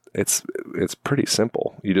pretty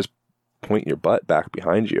simple. You just point your butt back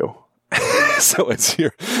behind you. So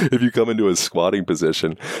if you come into a squatting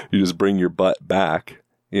position, you just bring your butt back,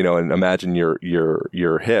 and imagine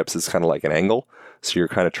your hips is kind of like an angle. So you're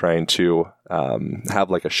kind of trying to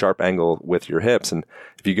have like a sharp angle with your hips. And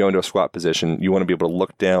if you go into a squat position, you want to be able to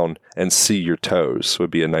look down and see your toes.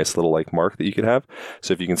 Would be a nice little like mark that you could have.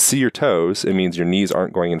 So if you can see your toes, it means your knees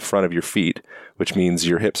aren't going in front of your feet, which means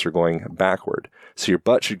your hips are going backward. So your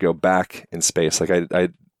butt should go back in space. Like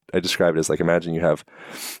I describe it as like, imagine you have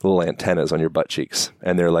little antennas on your butt cheeks,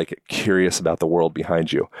 and they're like curious about the world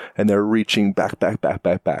behind you, and they're reaching back.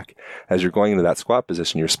 As you're going into that squat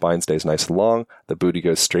position, your spine stays nice and long, the booty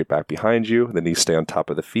goes straight back behind you, the knees stay on top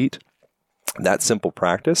of the feet. That simple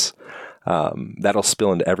practice, that'll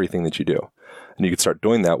spill into everything that you do. And you can start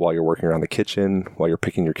doing that while you're working around the kitchen, while you're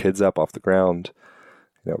picking your kids up off the ground.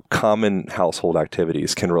 Common household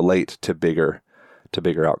activities can relate to bigger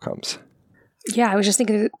outcomes. Yeah, I was just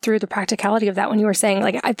thinking through the practicality of that when you were saying,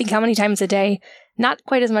 like, I think how many times a day, not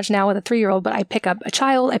quite as much now with a 3-year-old, but I pick up a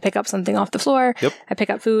child, I pick up something off the floor, Yep. I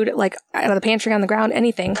pick up food, like out of the pantry, on the ground,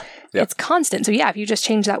 anything. Yep. It's constant. So yeah, if you just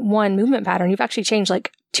change that one movement pattern, you've actually changed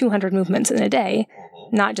like 200 movements in a day,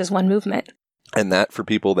 not just one movement. And that for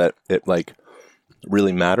people that it like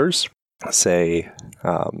really matters, say,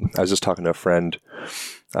 I was just talking to a friend,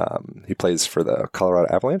 he plays for the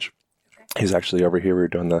Colorado Avalanche. He's actually over here. We were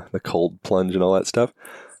doing the cold plunge and all that stuff.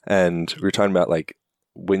 And we were talking about like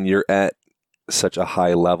when you're at such a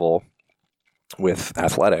high level with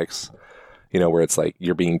athletics, where it's like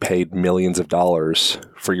you're being paid millions of dollars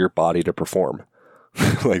for your body to perform.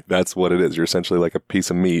 Like that's what it is. You're essentially like a piece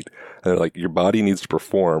of meat. And they're like, your body needs to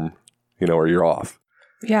perform, or you're off.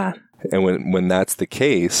 Yeah. And when that's the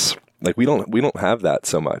case, like we don't have that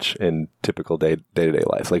so much in typical day-to-day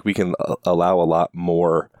life. Like we can allow a lot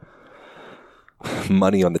more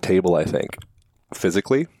money on the table, I think,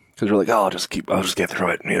 physically, because you're like, I'll just get through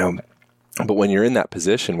it, But when you're in that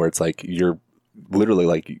position where it's like you're literally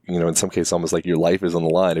like, in some cases, almost like your life is on the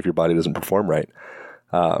line if your body doesn't perform right.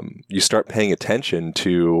 You start paying attention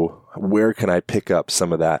to where can I pick up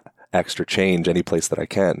some of that extra change any place that I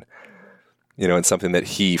can, and something that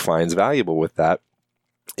he finds valuable with that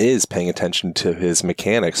is paying attention to his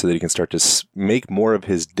mechanics so that he can start to make more of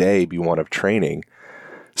his day be one of training,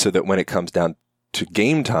 so that when it comes down to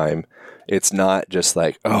game time, it's not just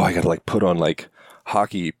like, oh, I got to like put on like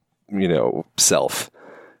hockey, self.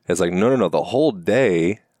 It's like, no. The whole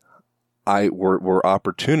day were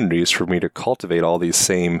opportunities for me to cultivate all these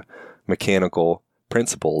same mechanical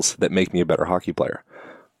principles that make me a better hockey player.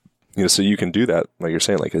 So you can do that, like you're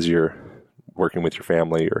saying, like as you're working with your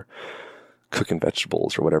family or cooking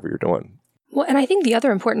vegetables or whatever you're doing. Well, and I think the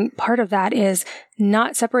other important part of that is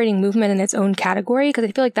not separating movement in its own category, because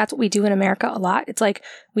I feel like that's what we do in America a lot. It's like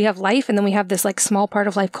we have life, and then we have this like small part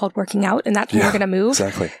of life called working out, and that's when we're going to move.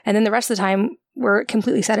 Exactly. And then the rest of the time, we're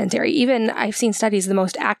completely sedentary. Even I've seen studies, the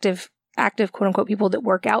most active quote unquote people that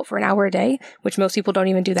work out for an hour a day, which most people don't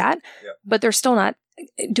even do that, but they're still not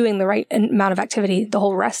doing the right amount of activity the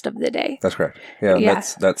whole rest of the day. That's correct. Yeah.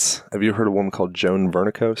 That's, have you heard of a woman called Joan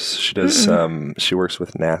Vernikos? She does, she works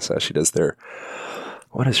with NASA. She does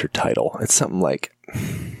what is her title? It's something like,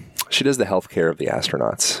 she does the healthcare of the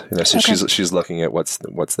astronauts. So she's looking at what's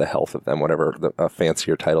the health of them, whatever a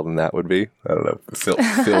fancier title than that would be. I don't know.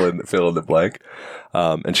 Fill in the blank.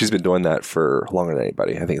 And she's been doing that for longer than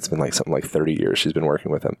anybody. I think it's been like something like 30 years she's been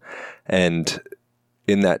working with them. And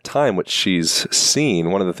in that time, what she's seen,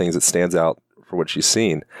 one of the things that stands out for what she's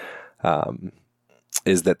seen,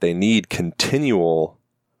 is that they need continual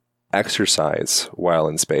exercise while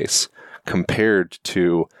in space compared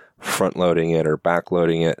to front loading it or back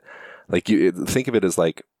loading it. Like you think of it as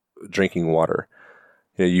like drinking water.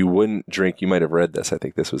 You wouldn't drink, you might have read this. I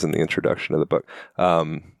think this was in the introduction of the book.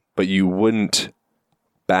 But you wouldn't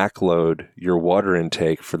backload your water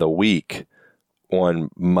intake for the week on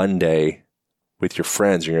Monday with your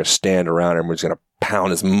friends. You're going to stand around and everyone's going to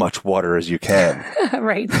pound as much water as you can.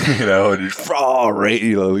 Right. And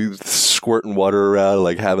just, squirting water around,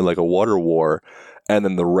 like having like a water war. And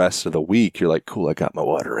then the rest of the week, you're like, cool, I got my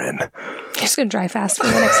water in. You're just going to dry fast for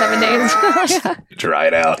the next 7 days. Dry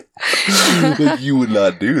it out. Like, you would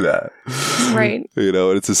not do that. Right. And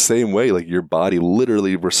it's the same way, like your body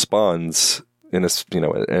literally responds in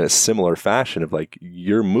a similar fashion of like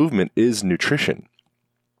your movement is nutrition.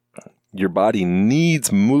 Your body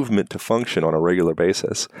needs movement to function on a regular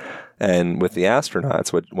basis. And with the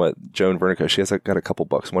astronauts, what Joan Vernikos, she has got a couple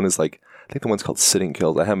books. One is like, I think the one's called Sitting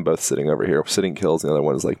Kills. I have them both sitting over here. Sitting Kills. The other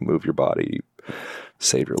one is like Move Your Body,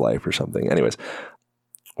 Save Your Life or something. Anyways,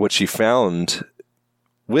 what she found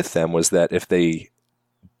with them was that if they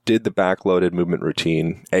did the backloaded movement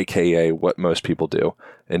routine, aka what most people do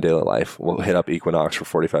in daily life, we'll hit up Equinox for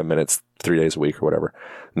 45 minutes, 3 days a week or whatever.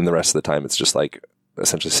 And the rest of the time, it's just like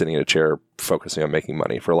essentially sitting in a chair, focusing on making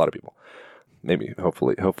money for a lot of people. Maybe,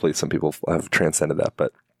 hopefully some people have transcended that,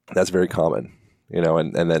 but that's very common,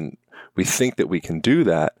 and then we think that we can do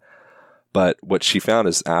that. But what she found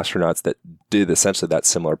is astronauts that did essentially that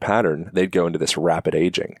similar pattern, they'd go into this rapid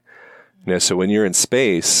aging. So when you're in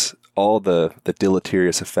space, all the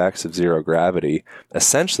deleterious effects of zero gravity,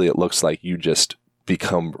 essentially it looks like you just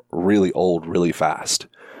become really old really fast.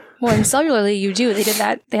 Well, and cellularly, you do. They did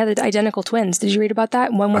that. They had the identical twins. Did you read about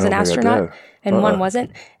that? One was an astronaut and one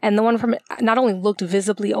wasn't. And the one from not only looked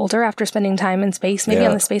visibly older after spending time in space, maybe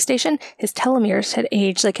on the space station, his telomeres had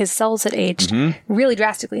aged, like his cells had aged really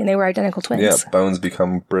drastically, and they were identical twins. Yeah, bones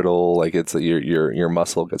become brittle, like it's your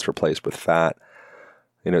muscle gets replaced with fat.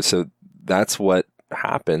 So that's what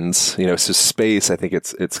happens. So space, I think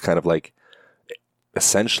it's kind of like,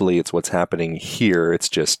 essentially it's what's happening here. It's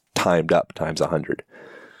just timed up times 100.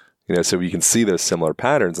 So you can see those similar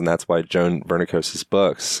patterns, and that's why Joan Vernikos'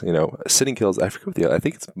 books, Sitting Kills, I forget I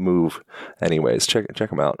think it's Move. Anyways, check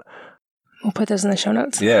them out. We'll put those in the show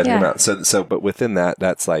notes. Yeah, check them out. So, but within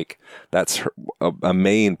that's a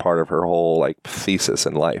main part of her whole like thesis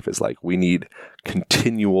in life is like, we need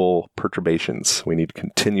continual perturbations. We need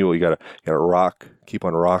continual, you gotta rock, keep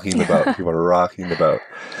on rocking the boat, keep on rocking the boat.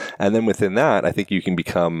 And then within that, I think you can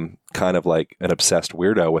become kind of like an obsessed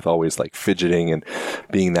weirdo with always like fidgeting and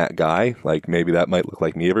being that guy. Like maybe that might look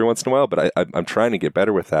like me every once in a while, but I'm trying to get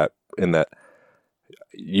better with that, in that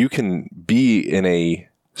you can be in a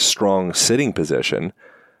strong sitting position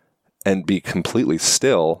and be completely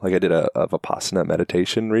still. Like I did a Vipassana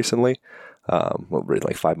meditation recently,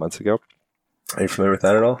 like 5 months ago. Are you familiar with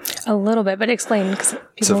that at all? A little bit, but explain.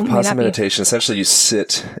 So Vipassana meditation, essentially you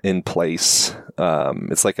sit in place.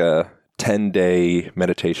 It's like a 10-day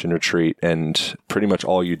meditation retreat, and pretty much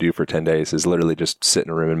all you do for 10 days is literally just sit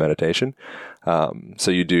in a room in meditation.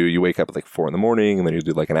 So you wake up at like 4 a.m, and then you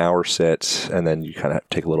do like an hour sit, and then you kind of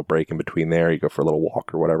take a little break in between there. You go for a little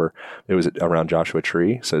walk or whatever. It was around Joshua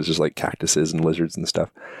Tree, so it's just like cactuses and lizards and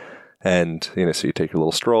stuff. And, so you take your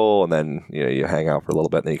little stroll, and then, you hang out for a little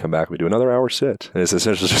bit, and then you come back and we do another hour sit. And it's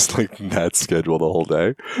essentially just like that schedule the whole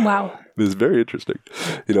day. Wow. It's very interesting.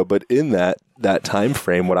 But in that time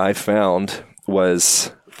frame, what I found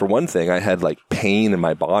was, for one thing, I had like pain in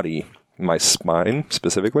my body, my spine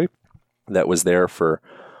specifically, that was there for,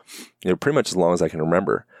 pretty much as long as I can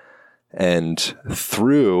remember. And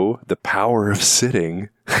through the power of sitting,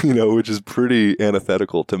 which is pretty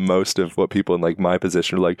antithetical to most of what people in like my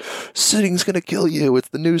position are like, sitting's going to kill you. It's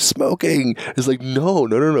the new smoking. It's like, no.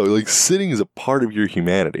 Like, sitting is a part of your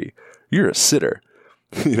humanity. You're a sitter.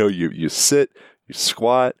 You sit, you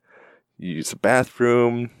squat, you use the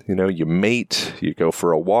bathroom, you mate, you go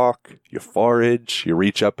for a walk, you forage, you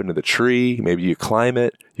reach up into the tree, maybe you climb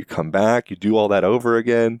it, you come back, you do all that over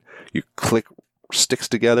again, you click sticks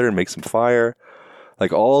together and make some fire.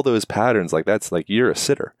 Like, all those patterns, like, that's like, you're a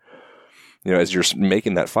sitter. As you're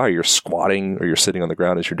making that fire, you're squatting or you're sitting on the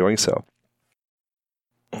ground as you're doing so.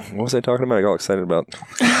 What was I talking about? I got excited about.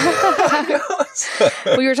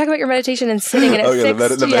 Well, you were talking about your meditation and sitting, and it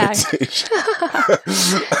fixed. The meditation.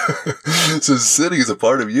 So sitting is a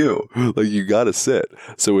part of you. Like, you got to sit.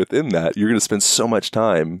 So within that, you're going to spend so much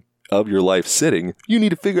time of your life sitting. You need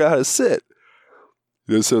to figure out how to sit.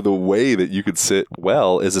 So the way that you could sit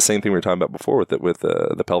well is the same thing we were talking about before with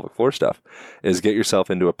the pelvic floor stuff, is get yourself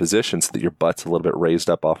into a position so that your butt's a little bit raised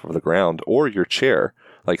up off of the ground, or your chair.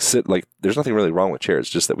 Like, sit, like, there's nothing really wrong with chairs,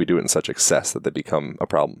 just that we do it in such excess that they become a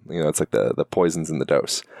problem. It's like the poisons in the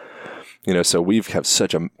dose. So we have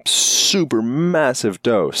such a super massive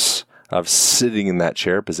dose of sitting in that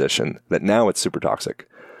chair position that now it's super toxic.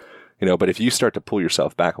 But if you start to pull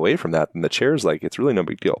yourself back away from that, then the chair's like, it's really no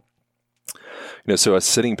big deal. So a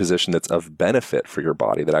sitting position that's of benefit for your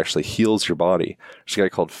body, that actually heals your body. There's a guy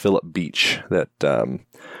called Philip Beach that,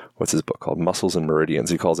 what's his book called? Muscles and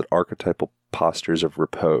Meridians. He calls it archetypal postures of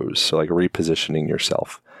repose. So like repositioning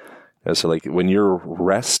yourself. So like when you're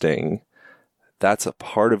resting, that's a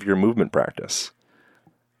part of your movement practice.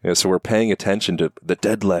 So we're paying attention to the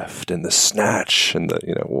deadlift and the snatch and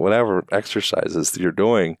the, whatever exercises that you're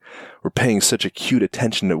doing. We're paying such acute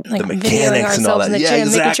attention to like the mechanics and all that. Yeah, gym,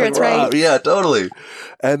 exactly. Making sure it's right. Yeah, totally.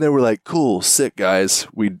 And then we're like, cool, sick guys.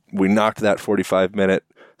 We knocked that 45-minute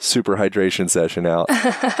super hydration session out.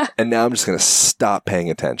 And now I'm just going to stop paying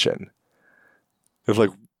attention. It's like,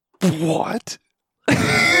 what?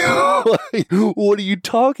 Like, what are you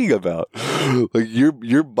talking about? Like,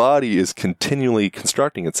 your body is continually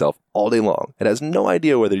constructing itself all day long. It has no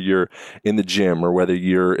idea whether you're in the gym or whether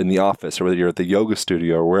you're in the office or whether you're at the yoga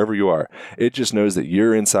studio or wherever you are. It just knows that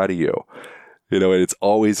you're inside of you. And it's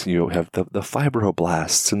always, have the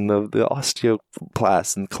fibroblasts and the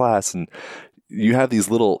osteoclasts and clasts, and you have these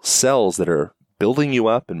little cells that are building you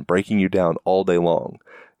up and breaking you down all day long.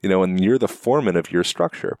 And you're the foreman of your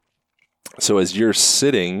structure. So as you're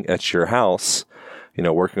sitting at your house,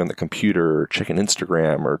 working on the computer or checking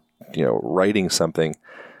Instagram or, writing something,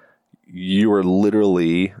 you are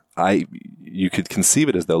literally, you could conceive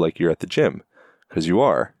it as though like you're at the gym, because you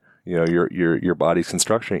are, your body's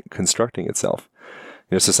constructing itself.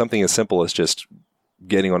 So something as simple as just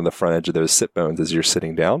getting on the front edge of those sit bones as you're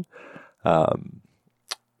sitting down,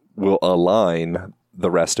 will align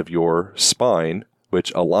the rest of your spine,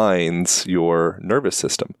 which aligns your nervous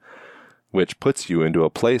system, which puts you into a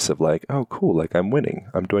place of like, oh, cool, like I'm winning,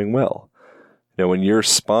 I'm doing well. When your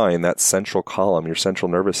spine, that central column, your central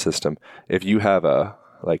nervous system, if you have a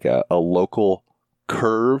local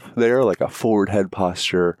curve there, like a forward head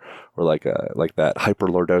posture, or like that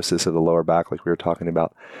hyperlordosis of the lower back, like we were talking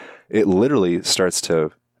about, it literally starts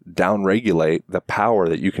to downregulate the power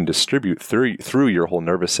that you can distribute through your whole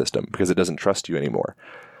nervous system, because it doesn't trust you anymore.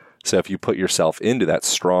 So if you put yourself into that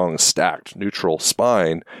strong, stacked, neutral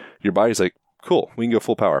spine, your body's like, cool, we can go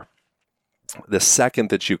full power. The second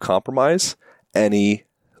that you compromise any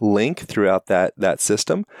link throughout that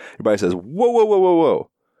system, your body says, whoa,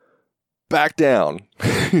 back down.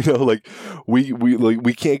 Like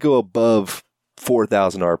we can't go above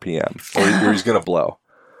 4,000 RPM or he's going to blow.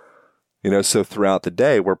 So throughout the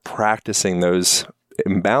day, we're practicing those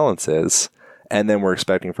imbalances, and then we're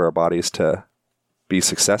expecting for our bodies to be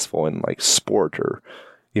successful in like sport or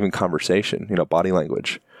even conversation, body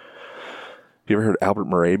language. Have you ever heard Albert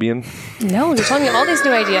Mehrabian? No, you're telling me all these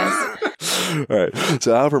new ideas. All right.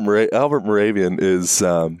 So Albert Mehrabian is,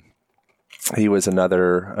 he was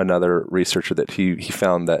another researcher that he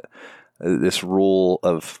found that this rule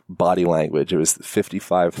of body language. It was the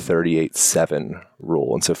 55-38-7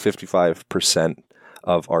 rule. And so 55%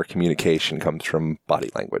 of our communication comes from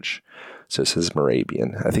body language. So this is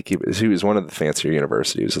Morabian. I think he was one of the fancier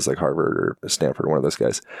universities. It was like Harvard or Stanford, one of those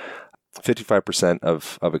guys. 55%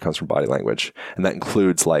 of it comes from body language. And that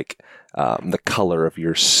includes like the color of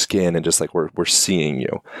your skin and just like we're seeing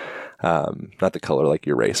you. Not the color like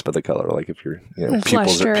your race, but the color like if your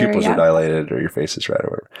pupils are dilated or your face is red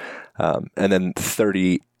or whatever. And then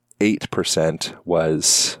 38%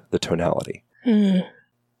 was the tonality.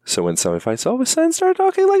 So when somebody fights, all of a sudden start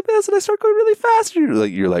talking like this, and I start going really fast,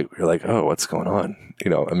 you're like, oh, what's going on?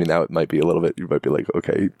 I mean, now it might be a little bit. You might be like,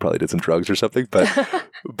 okay, he probably did some drugs or something,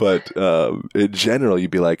 but in general, you'd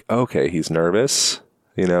be like, okay, he's nervous.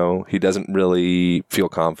 He doesn't really feel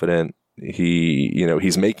confident.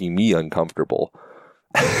 He's making me uncomfortable.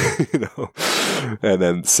 And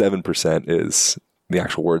then 7% is the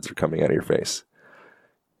actual words that are coming out of your face.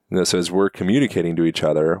 So as we're communicating to each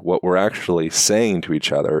other, what we're actually saying to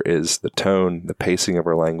each other is the tone, the pacing of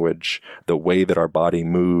our language, the way that our body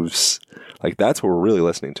moves. Like that's what we're really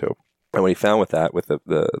listening to. And what he found with that, with the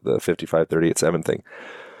 55-38-7 thing,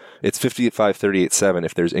 it's 55-38-7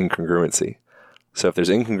 if there's incongruency. So if there's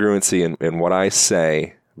incongruency in what I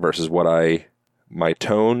say versus my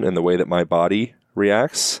tone and the way that my body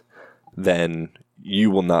reacts, then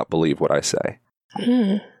you will not believe what I say.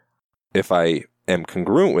 If I am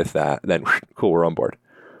congruent with that, then cool, we're on board.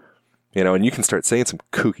 And you can start saying some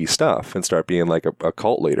kooky stuff and start being like a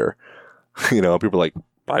cult leader. People are like,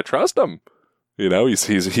 I trust him.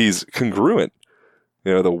 He's congruent.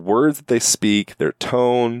 The words that they speak, their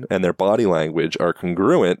tone, and their body language are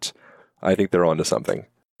congruent. I think they're onto something.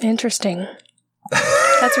 Interesting.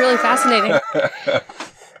 That's really fascinating.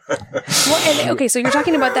 So you're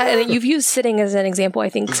talking about that, and you've used sitting as an example, I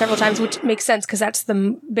think, several times, which makes sense because that's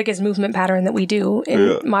the biggest movement pattern that we do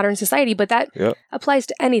in modern society. But that applies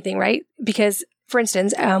to anything, right? Because, for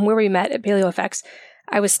instance, where we met at PaleoFX,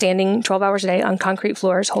 I was standing 12 hours a day on concrete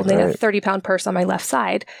floors holding a 30-pound purse on my left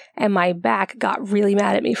side, and my back got really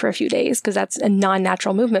mad at me for a few days because that's a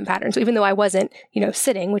non-natural movement pattern. So even though I wasn't,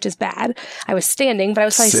 sitting, which is bad, I was standing, but I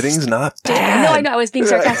was probably... Sitting's not bad. I know, I was being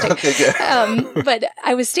sarcastic. Okay, but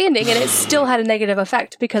I was standing, and it still had a negative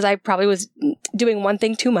effect because I probably was doing one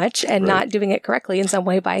thing too much and not doing it correctly in some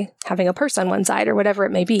way by having a purse on one side or whatever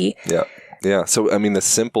it may be. Yeah. Yeah. So, I mean, the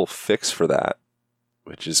simple fix for that,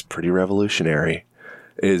 which is pretty revolutionary,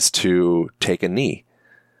 is to take a knee.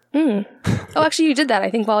 Oh, actually, you did that,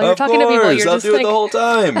 I think, while you're talking to people. You're I'll just do it the whole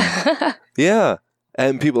time. Yeah.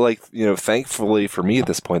 And people thankfully for me at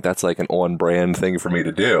this point, that's like an on-brand thing for me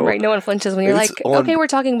to do. Right. No one flinches when you're okay, we're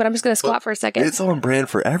talking, but I'm just going to squat for a second. It's on brand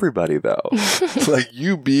for everybody, though. Like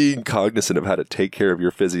you being cognizant of how to take care of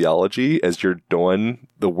your physiology as you're doing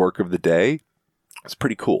the work of the day, it's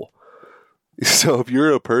pretty cool. So if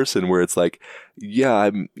you're a person where it's like, yeah,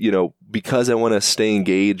 I'm, because I want to stay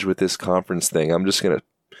engaged with this conference thing, I'm just going to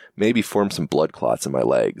maybe form some blood clots in my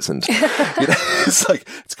legs. And it's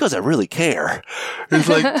because I really care.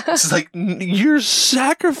 It's like you're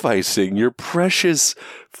sacrificing your precious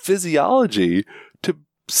physiology to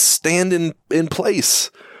stand in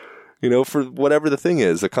place, for whatever the thing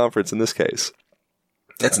is, a conference in this case.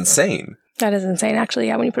 That's insane. That is insane, actually.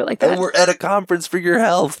 Yeah, when you put it like that. And we're at a conference for your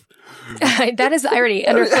health. That is the irony.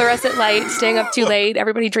 Under fluorescent light, staying up too late,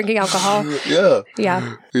 everybody drinking alcohol. Yeah.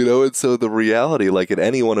 Yeah. And so the reality, like at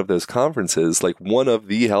any one of those conferences, like one of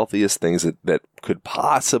the healthiest things that could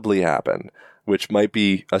possibly happen, which might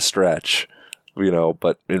be a stretch,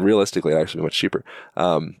 but realistically, it'd actually be much cheaper,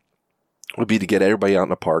 would be to get everybody out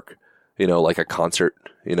in a park, like a concert,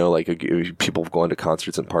 people going to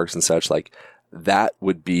concerts and parks and such, like that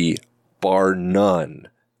would be bar none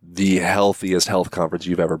the healthiest health conference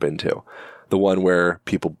you've ever been to. The one where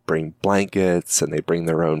people bring blankets and they bring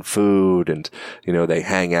their own food and, they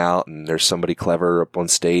hang out and there's somebody clever up on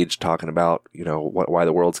stage talking about, why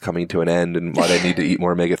the world's coming to an end and why they need to eat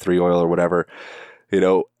more omega-3 oil or whatever,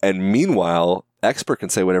 and meanwhile, expert can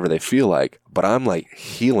say whatever they feel like, but I'm like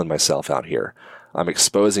healing myself out here. I'm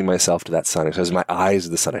exposing myself to that sun, exposing my eyes to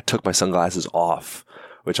the sun. I took my sunglasses off,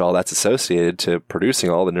 which all that's associated to producing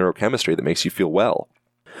all the neurochemistry that makes you feel well.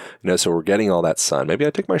 So we're getting all that sun. Maybe I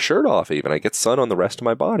take my shirt off even. I get sun on the rest of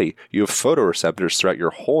my body. You have photoreceptors throughout your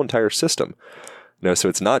whole entire system. So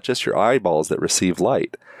it's not just your eyeballs that receive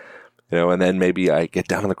light. And then maybe I get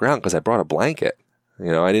down on the ground because I brought a blanket.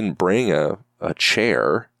 I didn't bring a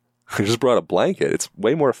chair. I just brought a blanket. It's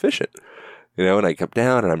way more efficient. And I come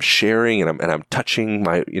down and I'm sharing and I'm touching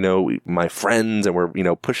my, my friends and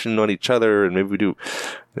we're, pushing on each other and maybe we do,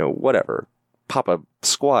 whatever. Pop a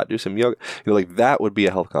squat, do some yoga, like that would be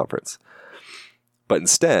a health conference. But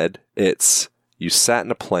instead, it's you sat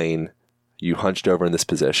in a plane, you hunched over in this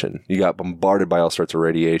position, you got bombarded by all sorts of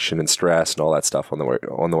radiation and stress and all that stuff on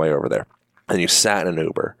the way over there. And you sat in an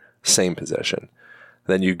Uber, same position.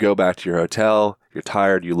 Then you go back to your hotel, you're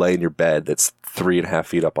tired, you lay in your bed that's 3.5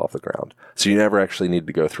 feet up off the ground. So you never actually need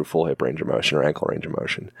to go through full hip range of motion or ankle range of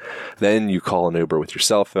motion. Then you call an Uber with your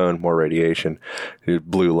cell phone, more radiation,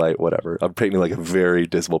 blue light, whatever. I'm painting like a very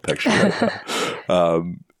dismal picture right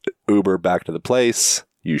now. Uber back to the place,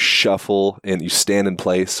 you shuffle and you stand in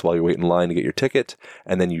place while you wait in line to get your ticket,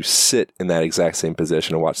 and then you sit in that exact same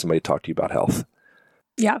position and watch somebody talk to you about health.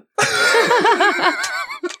 Yeah.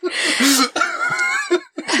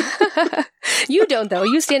 You don't, though.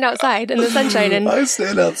 You stand outside in the sunshine and I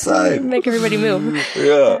stand outside. Make everybody move.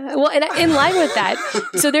 Yeah. Well, and in line with that,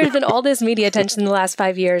 so there's been all this media attention in the last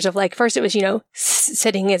 5 years of like, first it was,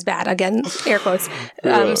 sitting is bad. Again, air quotes.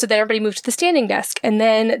 So then everybody moved to the standing desk. And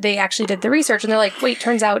then they actually did the research and they're like, wait,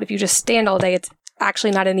 turns out if you just stand all day, it's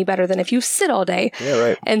actually not any better than if you sit all day. Yeah,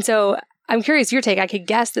 right. And so I'm curious your take. I could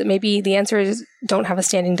guess that maybe the answer is don't have a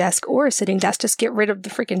standing desk or a sitting desk. Just get rid of the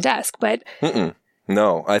freaking desk. But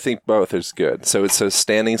no, I think both is good. So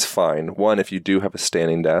standing's fine. One, if you do have a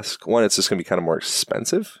standing desk, it's just going to be kind of more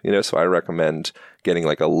expensive, so I recommend getting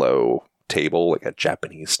like a low table, like a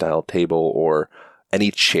Japanese style table, or any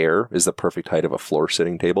chair is the perfect height of a floor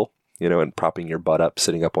sitting table, and propping your butt up,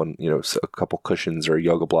 sitting up on, a couple cushions or a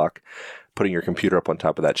yoga block, putting your computer up on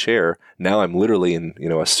top of that chair. Now I'm literally in,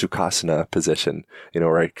 a Sukhasana position,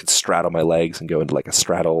 where I could straddle my legs and go into like a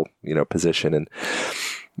straddle, position and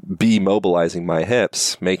be mobilizing my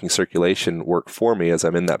hips, making circulation work for me as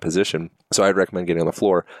I'm in that position. So I'd recommend getting on the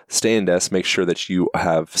floor. Standing desk, make sure that you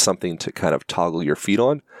have something to kind of toggle your feet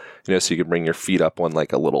on, so you can bring your feet up on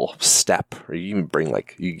like a little step, or you even bring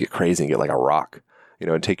you get crazy and get like a rock,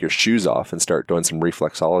 and take your shoes off and start doing some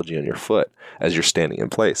reflexology on your foot as you're standing in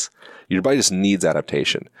place. Your body just needs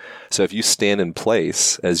adaptation. So if you stand in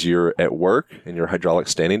place as you're at work in your hydraulic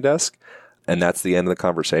standing desk, and that's the end of the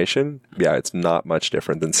conversation, yeah, it's not much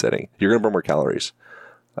different than sitting. You're going to burn more calories.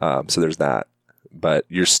 So there's that. But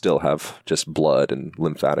you still have just blood and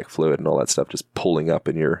lymphatic fluid and all that stuff just pulling up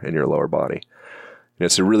in your lower body.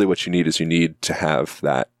 So really what you need is to have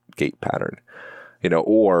that gait pattern,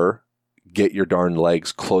 or get your darn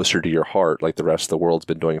legs closer to your heart like the rest of the world's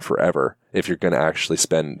been doing forever if you're going to actually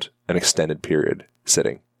spend an extended period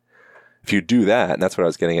sitting. If you do that, and that's what I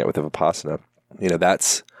was getting at with the Vipassana,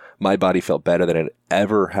 that's... My body felt better than it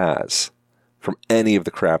ever has from any of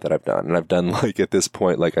the crap that I've done. And I've done at this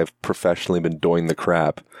point, I've professionally been doing the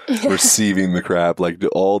crap, receiving the crap,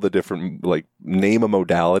 all the different, name a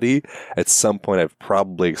modality. At some point, I've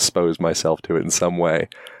probably exposed myself to it in some way,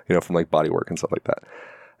 from body work and stuff like that.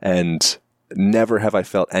 And never have I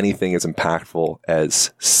felt anything as impactful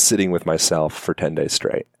as sitting with myself for 10 days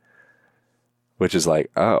straight, which is oh,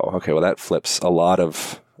 okay, well, that flips a lot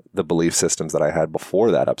of the belief systems that I had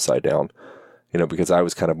before that upside down, because I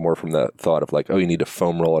was kind of more from the thought of you need to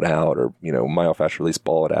foam roll it out, or, myofascial release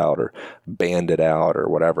ball it out, or band it out, or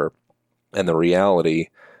whatever. And the reality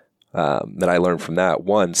that I learned from that,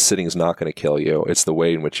 one, sitting is not going to kill you. It's the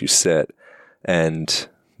way in which you sit. And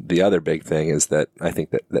the other big thing is that I think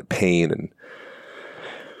that pain, and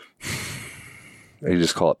you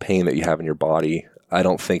just call it pain that you have in your body, I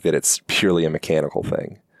don't think that it's purely a mechanical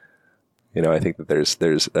thing. I think that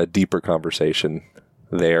there's a deeper conversation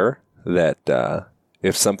there that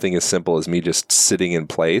if something as simple as me just sitting in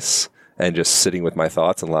place and just sitting with my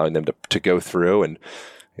thoughts and allowing them to go through and,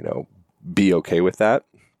 be okay with that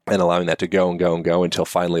and allowing that to go and go and go until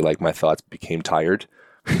finally my thoughts became tired,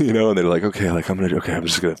 and they're okay, I'm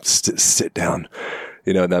just going to sit down,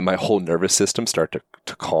 and then my whole nervous system start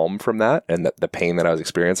to calm from that, and the pain that I was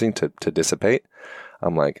experiencing to dissipate.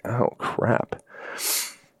 I'm oh crap.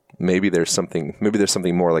 Maybe there's something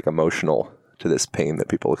more emotional to this pain that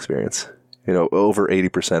people experience. Over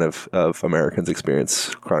 80% of Americans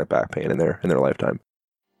experience chronic back pain in their lifetime.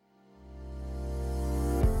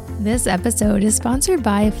 This episode is sponsored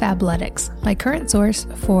by Fabletics, my current source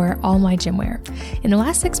for all my gym wear. In the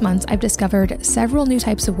last 6 months, I've discovered several new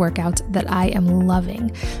types of workouts that I am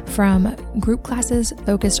loving, from group classes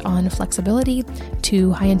focused on flexibility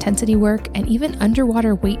to high intensity work and even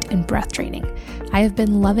underwater weight and breath training. I have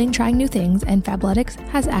been loving trying new things, and Fabletics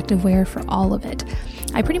has activewear for all of it.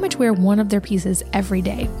 I pretty much wear one of their pieces every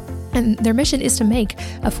day. And their mission is to make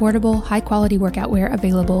affordable, high-quality workout wear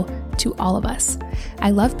available to all of us.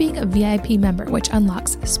 I love being a VIP member, which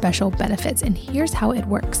unlocks special benefits, and here's how it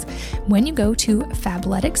works. When you go to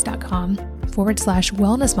Fabletics.com,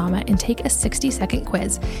 fabletics.com/wellnessmama and take a 60-second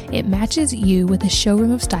quiz. It matches you with a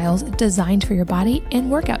showroom of styles designed for your body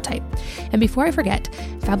and workout type. And before I forget,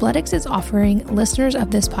 Fabletics is offering listeners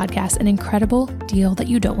of this podcast an incredible deal that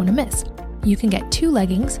you don't want to miss. You can get 2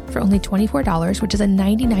 leggings for only $24, which is a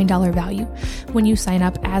 $99 value when you sign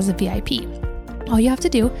up as a VIP. All you have to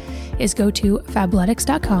do is go to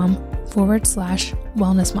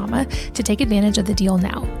fabletics.com/wellnessmama to take advantage of the deal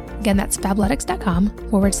now. Again, that's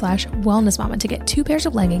fabletics.com/wellnessmama to get 2 pairs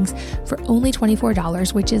of leggings for only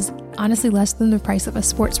 $24, which is honestly less than the price of a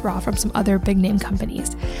sports bra from some other big name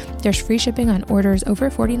companies. There's free shipping on orders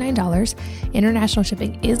over $49. International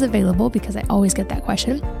shipping is available because I always get that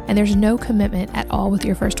question, and there's no commitment at all with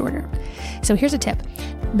your first order. So here's a tip.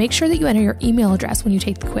 Make sure that you enter your email address when you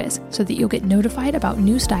take the quiz so that you'll get notified about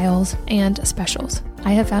new styles and specials.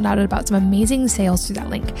 I have found out about some amazing sales through that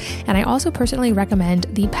link. And I also personally recommend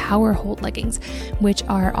the Power Hold leggings, which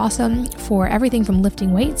are awesome for everything from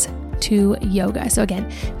lifting weights to yoga. So again,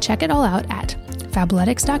 check it all out at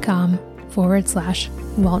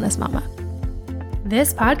fabletics.com/wellnessmama.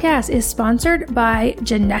 This podcast is sponsored by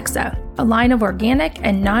Genexa, a line of organic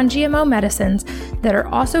and non-GMO medicines that are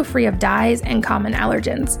also free of dyes and common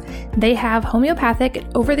allergens. They have homeopathic and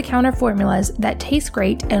over-the-counter formulas that taste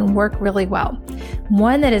great and work really well.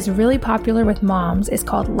 One that is really popular with moms is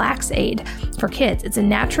called Laxaid. For kids, it's a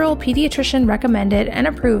natural pediatrician recommended and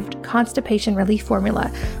approved constipation relief formula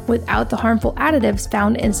without the harmful additives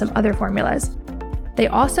found in some other formulas. They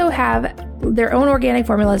also have their own organic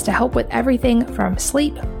formulas to help with everything from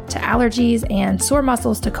sleep to allergies and sore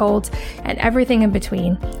muscles to colds and everything in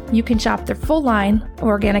between. You can shop their full line of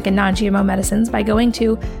organic and non-GMO medicines by going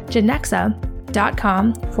to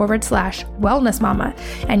genexa.com/wellnessmama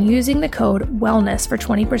and using the code wellness for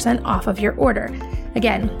 20% off of your order.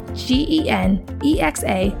 Again,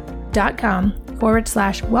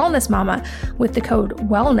 genexa.com/wellnessmama with the code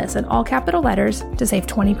wellness in all capital letters to save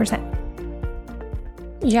 20%.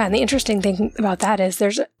 Yeah, and the interesting thing about that is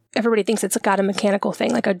everybody thinks it's got a mechanical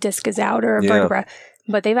thing, like a disc is out or a vertebra.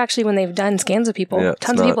 But they've actually, when they've done scans of people,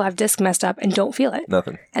 tons of people have disc messed up and don't feel it.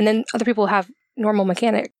 Nothing. And then other people have normal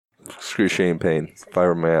mechanic. Excruciating pain,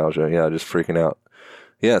 fibromyalgia, just freaking out.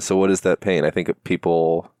 Yeah, so what is that pain? I think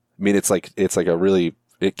people, it's like a really,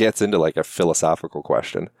 it gets into like a philosophical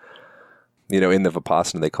question. In the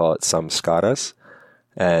Vipassana, they call it samskaras.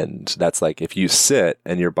 And that's like if you sit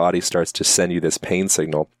and your body starts to send you this pain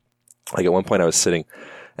signal. Like at one point I was sitting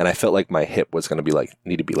and I felt like my hip was going to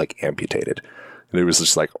need to be amputated. And it was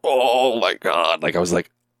just like, oh my God. Like I was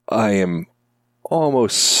like, I am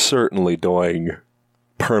almost certainly doing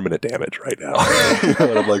permanent damage right now.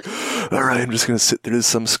 And I'm like, all right, I'm just going to sit through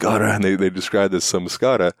this samskara. And they describe this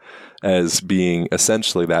samskara as being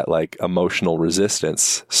essentially that like emotional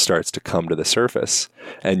resistance starts to come to the surface.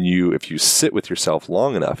 And if you sit with yourself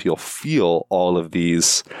long enough, you'll feel all of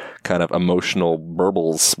these kind of emotional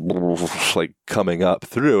burbles like coming up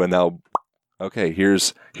through. And now, okay,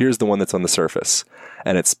 here's the one that's on the surface.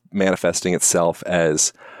 And it's manifesting itself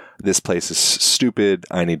as, this place is stupid.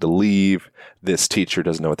 I need to leave. This teacher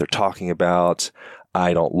doesn't know what they're talking about.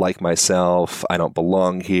 I don't like myself. I don't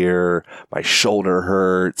belong here. My shoulder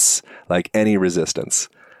hurts. Like any resistance.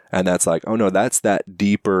 And that's like, oh no, that's that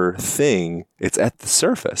deeper thing. It's at the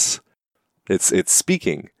surface. It's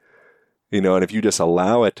speaking. And if you just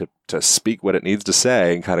allow it to speak what it needs to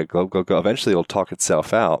say and kind of go, eventually it'll talk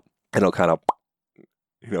itself out and it'll kind of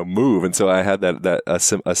move. And so I had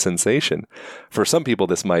a sensation. For some people,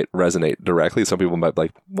 this might resonate directly. Some people might be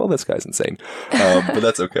like, well, this guy's insane. But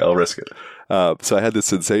that's okay. I'll risk it. So I had this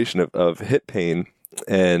sensation of hip pain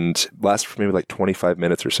and lasted for maybe like 25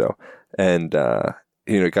 minutes or so. And,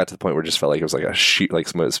 it got to the point where it just felt like it was like a sheet, like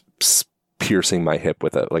someone was piercing my hip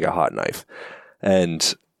with a hot knife.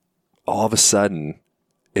 And all of a sudden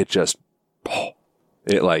it just,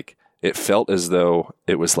 it felt as though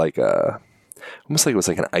it was like almost like it was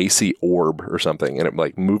like an icy orb or something. And it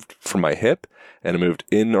like moved from my hip and it moved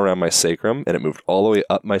in around my sacrum and it moved all the way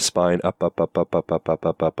up my spine, up, and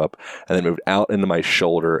then moved out into my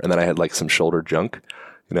shoulder. And then I had like some shoulder junk.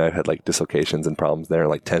 I had like dislocations and problems there and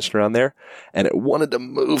like tension around there. And it wanted to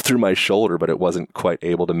move through my shoulder, but it wasn't quite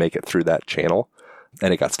able to make it through that channel.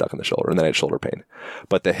 And it got stuck in the shoulder and then I had shoulder pain.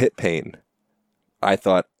 But the hip pain, I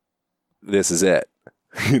thought, this is it.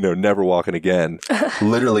 Never walking again.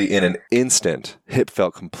 Literally in an instant, hip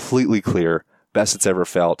felt completely clear, best it's ever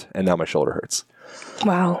felt, and now my shoulder hurts.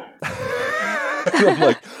 Wow. I'm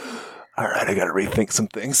like, all right, I got to rethink some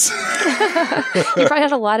things. You probably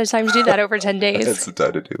had a lot of time to do that over 10 days. I had some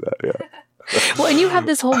time to do that, yeah. Well, and you have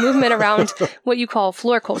this whole movement around what you call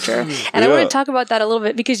floor culture. And I want to talk about that a little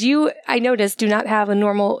bit because you, I noticed, do not have a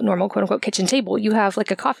normal quote unquote kitchen table. You have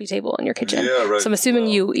like a coffee table in your kitchen. Yeah, right. So I'm assuming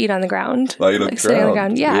you eat on the ground. I eat on the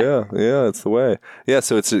ground. Yeah. Yeah, it's the way. Yeah,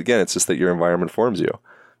 so it's just that your environment forms you.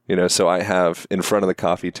 So I have in front of the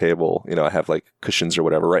coffee table, I have like cushions or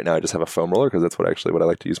whatever. Right now I just have a foam roller because that's what I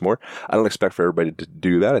like to use more. I don't expect for everybody to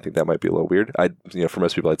do that. I think that might be a little weird. For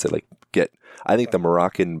most people I'd say I think the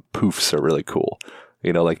Moroccan poofs are really cool.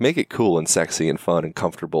 Make it cool and sexy and fun and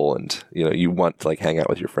comfortable and, you want to hang out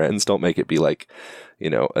with your friends. Don't make it be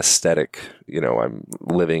aesthetic. I'm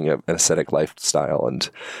living an aesthetic lifestyle and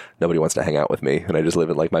nobody wants to hang out with me and I just live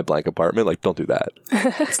in my blank apartment. Don't do that.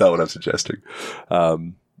 That's not what I'm suggesting.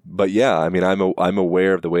 But yeah, I'm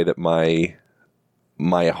aware of the way that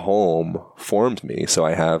my home formed me. So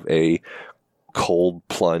I have a cold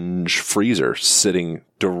plunge freezer sitting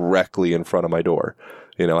directly in front of my door,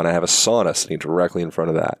 and I have a sauna sitting directly in front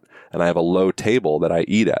of that. And I have a low table that I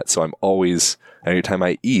eat at. So I'm always, anytime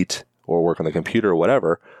I eat or work on the computer or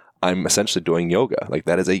whatever, I'm essentially doing yoga.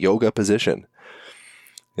 That is a yoga position,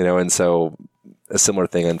 and so a similar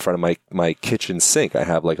thing in front of my kitchen sink. I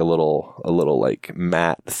have a little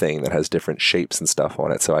mat thing that has different shapes and stuff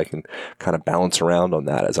on it. So I can kind of bounce around on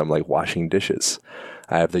that as I'm washing dishes.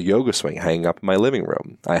 I have the yoga swing hanging up in my living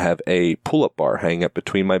room. I have a pull-up bar hanging up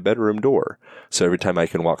between my bedroom door. So every time I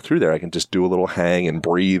can walk through there, I can just do a little hang and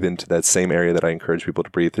breathe into that same area that I encouraged people to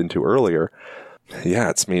breathe into earlier.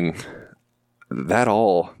 Yeah, that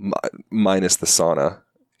all minus the sauna,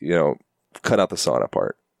 cut out the sauna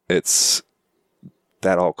part.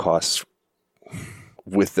 That all costs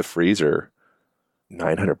with the freezer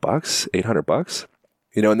 $900, $800,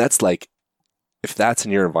 and that's if that's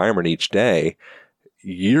in your environment each day,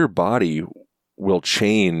 your body will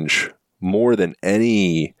change more than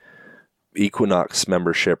any Equinox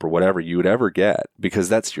membership or whatever you would ever get because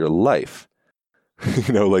that's your life.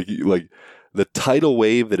 The tidal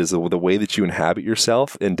wave that is the way that you inhabit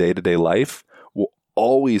yourself in day-to-day life will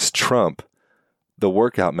always trump the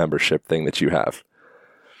workout membership thing that you have.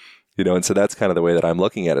 And so that's kind of the way that I'm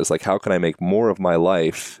looking at it is how can I make more of my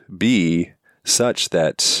life be such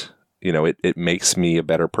that, it makes me a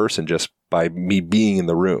better person just by me being in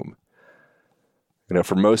the room.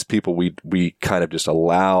 For most people, we kind of just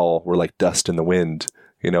we're like dust in the wind,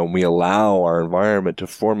 we allow our environment to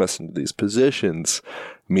form us into these positions.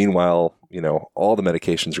 Meanwhile, all the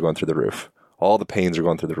medications are going through the roof. All the pains are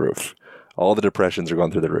going through the roof. All the depressions are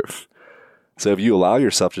going through the roof. So if you allow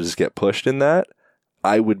yourself to just get pushed in that,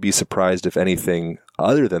 I would be surprised if anything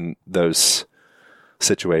other than those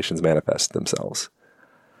situations manifest themselves.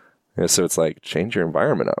 So it's change your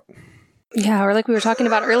environment up. Yeah, or we were talking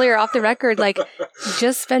about earlier off the record,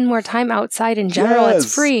 just spend more time outside in general. Yes,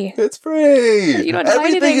 it's free. It's free. You don't have to buy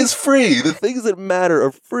anything. Everything is free. The things that matter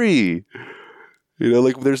are free.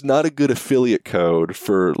 There's not a good affiliate code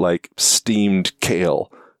for steamed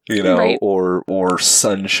kale. Right. or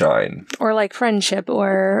sunshine. Or friendship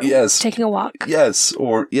or taking a walk. Yes,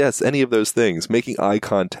 or any of those things. Making eye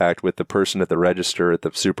contact with the person at the register at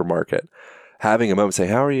the supermarket. Having a moment say,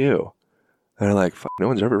 how are you? And they're like, no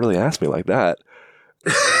one's ever really asked me like that.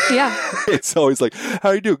 Yeah. It's always how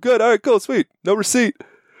are you doing? Good. All right, cool, sweet. No receipt.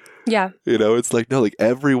 Yeah. It's no,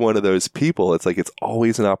 every one of those people, it's it's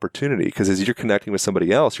always an opportunity because as you're connecting with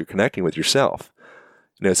somebody else, you're connecting with yourself.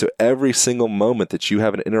 So every single moment that you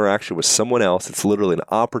have an interaction with someone else, it's literally an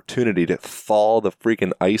opportunity to thaw the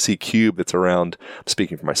freaking icy cube that's around,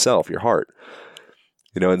 speaking for myself, your heart.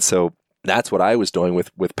 And so that's what I was doing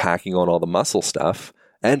with packing on all the muscle stuff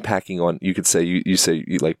and packing on, you could say, you say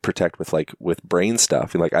you protect with brain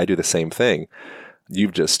stuff. I do the same thing.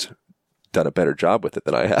 You've just done a better job with it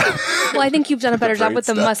than I have. Well, I think you've done a better job with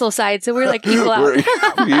the muscle side. So we're equal out.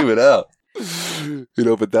 We even out.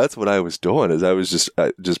 But that's what I was doing is I was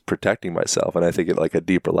just protecting myself. And I think at a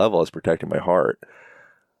deeper level, I was protecting my heart,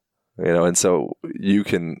 and so you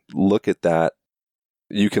can look at that.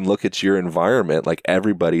 You can look at your environment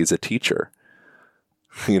everybody's a teacher.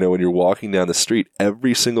 When you're walking down the street,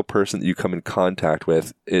 every single person that you come in contact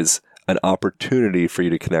with is an opportunity for you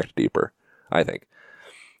to connect deeper, I think.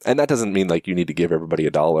 And that doesn't mean you need to give everybody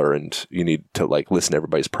 $1 and you need to listen to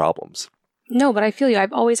everybody's problems. No, but I feel you.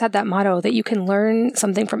 I've always had that motto that you can learn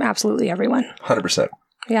something from absolutely everyone. 100%.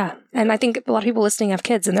 Yeah. And I think a lot of people listening have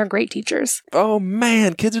kids and they're great teachers. Oh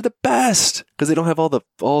man, kids are the best because they don't have all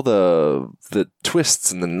the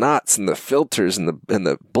twists and the knots and the filters and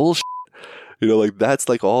the bullshit. That's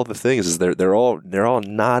all the things is they're all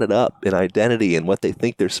knotted up in identity and what they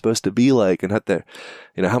think they're supposed to be like and what they're,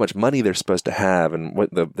 how much money they're supposed to have and what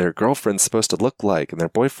their girlfriend's supposed to look like and their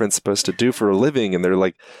boyfriend's supposed to do for a living and they're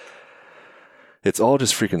It's all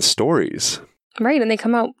just freaking stories. Right. And they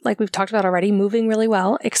come out, like we've talked about already, moving really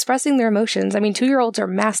well, expressing their emotions. I mean, 2-year-olds are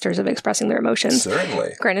masters of expressing their emotions.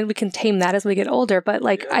 Certainly. Granted, we can tame that as we get older, but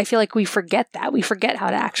like, I feel like we forget that. We forget how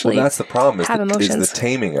to actually that's the problem have emotions. Is the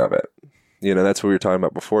taming of it. You know, that's what we were talking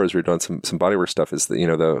about before as we were doing some bodywork stuff is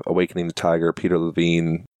the Awakening the Tiger, Peter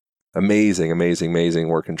Levine, amazing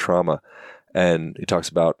work in trauma. And he talks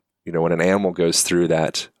about, when an animal goes through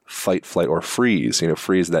that fight, flight, or freeze,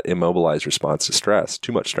 freeze, that immobilized response to stress,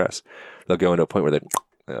 too much stress. They'll go into a point where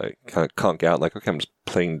they kind of conk out like, okay, I'm just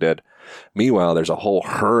plain dead. Meanwhile, there's a whole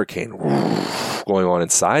hurricane going on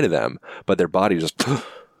inside of them, but their body just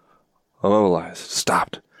immobilized,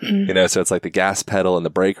 stopped. So it's like the gas pedal and the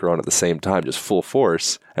brake are on at the same time, just full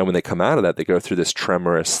force. And when they come out of that, they go through this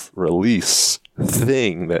tremorous release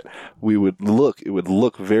thing that it would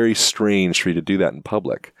look very strange for you to do that in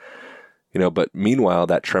public. But meanwhile,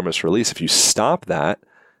 that tremorous release, if you stop that,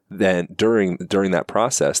 then during that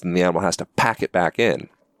process, then the animal has to pack it back in.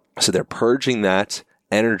 So they're purging that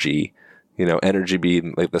energy, energy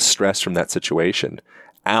being like the stress from that situation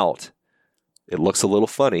out. It looks a little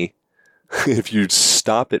funny. If you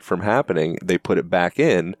stop it from happening, they put it back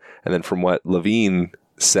in. And then from what Levine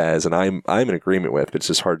says, and I'm in agreement with, but it's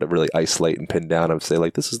just hard to really isolate and pin down and say,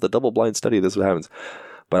 like, this is the double-blind study, this is what happens.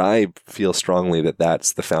 But I feel strongly that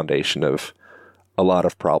that's the foundation of a lot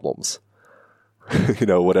of problems.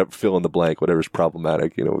 Whatever, fill in the blank, whatever's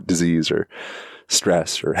problematic, disease or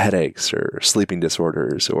stress or headaches or sleeping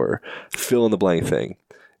disorders or fill in the blank thing.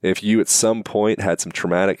 If you at some point had some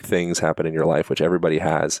traumatic things happen in your life, which everybody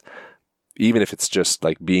has, even if it's just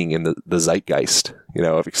like being in the zeitgeist,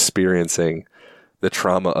 of experiencing the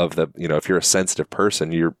trauma of if you're a sensitive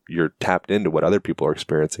person, you're tapped into what other people are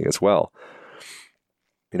experiencing as well.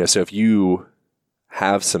 So if you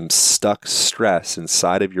have some stuck stress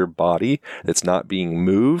inside of your body that's not being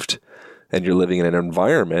moved, and you're living in an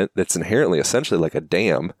environment that's inherently essentially like a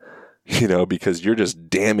dam, because you're just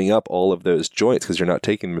damming up all of those joints because you're not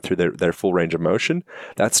taking them through their full range of motion,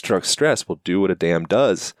 that struck stress will do what a dam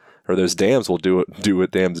does, or those dams will do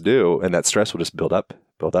what dams do, and that stress will just build up,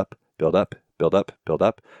 build up, build up, build up, build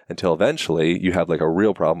up, until eventually you have like a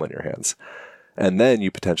real problem on your hands. And then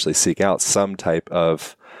you potentially seek out some type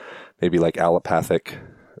of maybe like allopathic,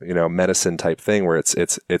 medicine type thing where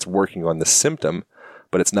it's working on the symptom,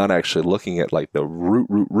 but it's not actually looking at like the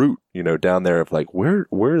root, down there of like, where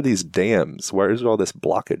are these dams? Where is all this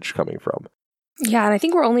blockage coming from? Yeah. And I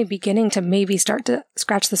think we're only beginning to maybe start to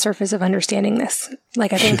scratch the surface of understanding this.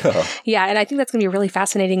 Like, I think, yeah. And I think that's going to be really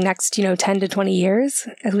fascinating next, 10 to 20 years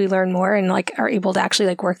as we learn more and like are able to actually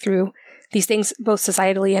like work through these things both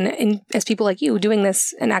societally and as people like you doing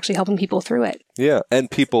this and actually helping people through it. Yeah. And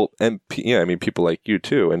people like you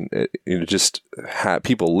too. And, just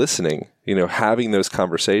people listening, having those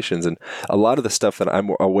conversations. And a lot of the stuff that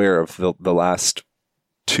I'm aware of the last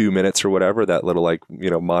 2 minutes or whatever, that little like,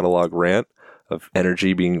 monologue rant of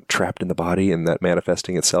energy being trapped in the body and that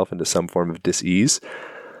manifesting itself into some form of dis-ease.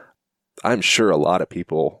 I'm sure a lot of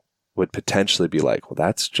people would potentially be like, well,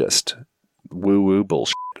 that's just woo-woo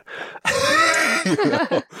bullshit.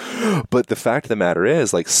 But the fact of the matter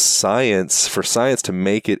is, like, for science to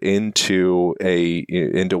make it into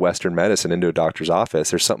Western medicine, into a doctor's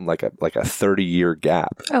office, there's something like a 30-year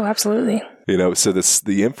gap. Oh, absolutely. So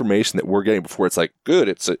the information that we're getting before it's like, good,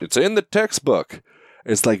 it's in the textbook.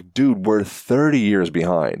 It's like, dude, we're 30 years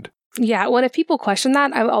behind. Yeah. Well, if people question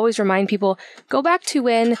that, I always remind people, go back to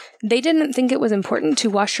when they didn't think it was important to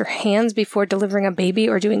wash your hands before delivering a baby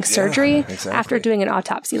or doing surgery after doing an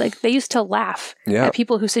autopsy. Like, they used to laugh at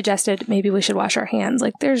people who suggested maybe we should wash our hands.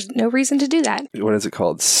 Like, there's no reason to do that. What is it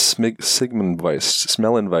called? Sigmund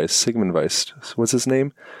Weist. What's his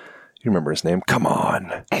name? You remember his name? Come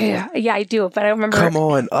on. Yeah, I do, but I remember. Come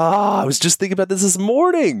on. I was just thinking about this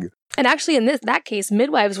morning. And actually, in that case,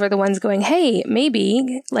 midwives were the ones going, hey,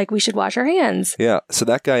 maybe, like, we should wash our hands. Yeah, so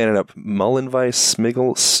that guy ended up Mullenweiss,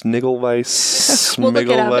 Sniggleweiss, We'll look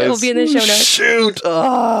it up. It will be in the show notes. Shoot!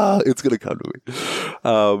 It's going to come to me.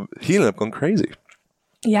 He ended up going crazy.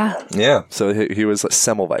 Yeah. Yeah, so he was like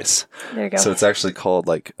Semmelweis. There you go. So it's actually called,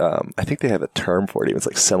 like, I think they have a term for it. It's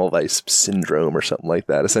like Semmelweis syndrome or something like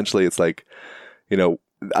that. Essentially, it's like,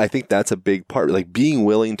 I think that's a big part. Like, being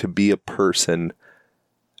willing to be a person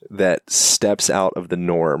that steps out of the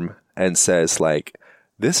norm and says, like,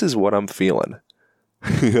 this is what I'm feeling.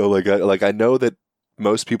 I know that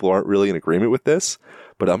most people aren't really in agreement with this,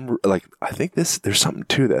 but I'm like, I think there's something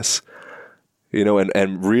to this,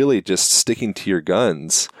 and really just sticking to your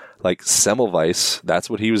guns. Like Semmelweis, that's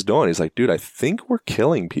what he was doing. He's like, dude, I think we're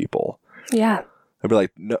killing people. Yeah. I'd be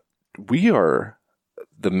like, no, we are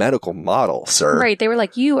the medical model, sir. Right. They were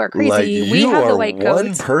like, you are crazy. Like, we have the are white one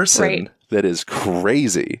coats. person Right. that is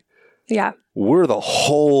crazy. Yeah. We're the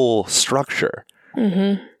whole structure.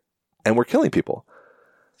 Mm-hmm. And we're killing people.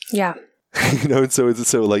 Yeah. You know, and so it's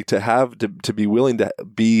so like to be willing to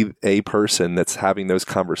be a person that's having those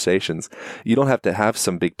conversations. You don't have to have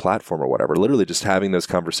some big platform or whatever. Literally just having those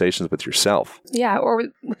conversations with yourself. Yeah. Or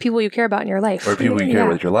with people you care about in your life. Or people you care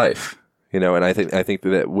with your life. You know, and I think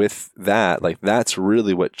that with that, like, that's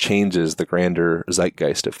really what changes the grander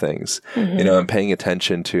zeitgeist of things. Mm-hmm. You know, and paying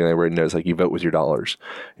attention to, everybody knows, like, you vote with your dollars.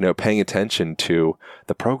 You know, paying attention to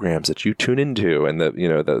the programs that you tune into and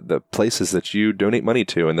the places that you donate money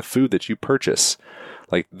to and the food that you purchase.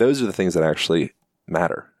 Like, those are the things that actually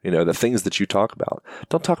matter. You know, the things that you talk about.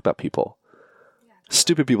 Don't talk about people. Yeah.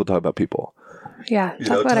 Stupid people talk about people. Yeah.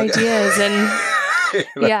 Talk about ideas and...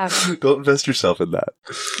 Yeah. Don't invest yourself in that.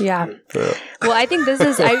 Yeah. Well, I think this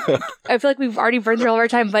is, I feel like we've already burned through all of our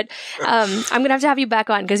time, but I'm going to have you back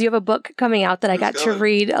on because you have a book coming out that I got to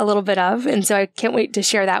read a little bit of. And so I can't wait to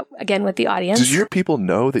share that again with the audience. Does your people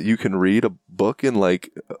know that you can read a book in like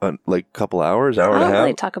a couple hours, hour and a half? I don't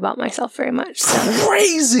really talk about myself very much. So.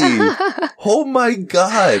 Crazy. Oh my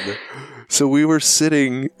God. So we were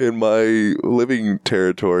sitting in my living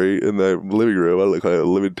territory, in the living room. I look like a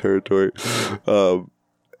living territory.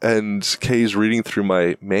 And Kay's reading through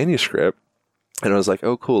my manuscript. And I was like,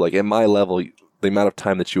 oh, cool. Like, at my level, the amount of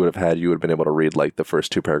time that you would have had, you would have been able to read, like, the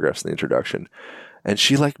first 2 paragraphs in the introduction. And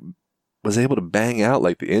she, like, was able to bang out,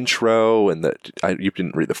 like, the intro and you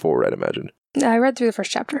didn't read the foreword, I'd imagine. No, I read through the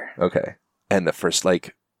first chapter. Okay. And the first,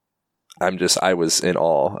 like... I was in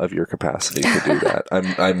awe of your capacity to do that.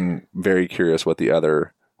 I'm very curious what the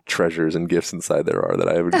other treasures and gifts inside there are that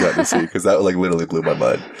I haven't gotten to see, because that like literally blew my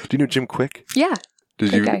mind. Do you know Jim Quick? Yeah.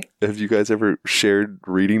 Have you guys ever shared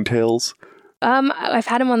reading tales? I've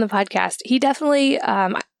had him on the podcast. He definitely,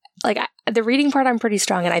 the reading part I'm pretty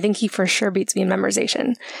strong in. I think he for sure beats me in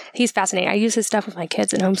memorization. He's fascinating. I use his stuff with my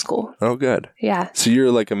kids in homeschool. Oh, good. Yeah. So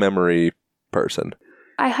you're like a memory person.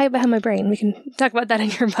 I hide behind my brain. We can talk about that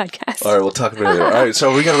in your podcast. All right, we'll talk about it. All right,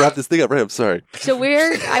 so we got to wrap this thing up, right? I'm sorry. So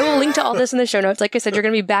I will link to all this in the show notes. Like I said, you're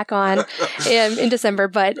going to be back on in December,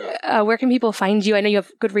 but where can people find you? I know you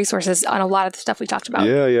have good resources on a lot of the stuff we talked about.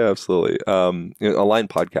 Yeah, absolutely. Align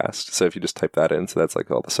Podcast. So if you just type that in, so that's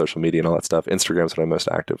like all the social media and all that stuff. Instagram's what I'm most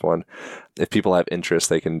active on. If people have interest,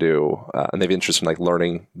 they can do, and they have interest in like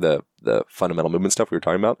learning the fundamental movement stuff we were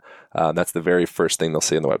talking about. That's the very first thing they'll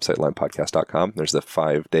see on the website, alignpodcast.com. There's the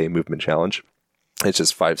 5-day movement challenge. It's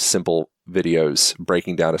just 5 simple videos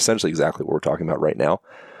breaking down essentially exactly what we're talking about right now.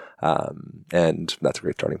 And that's a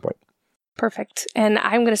great starting point. Perfect. And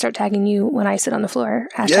I'm going to start tagging you when I sit on the floor.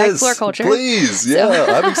 Hashtag floor culture. Please. Yeah.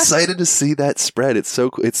 I'm excited to see that spread. It's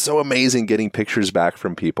so amazing getting pictures back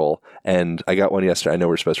from people. And I got one yesterday. I know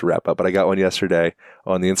we're supposed to wrap up, but I got one yesterday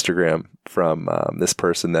on the Instagram from this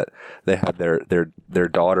person that they had their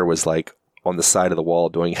daughter was like on the side of the wall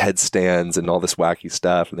doing headstands and all this wacky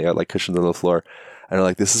stuff. And they got like cushions on the floor. And they're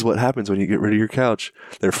like, this is what happens when you get rid of your couch.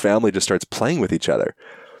 Their family just starts playing with each other,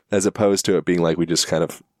 as opposed to it being like we just kind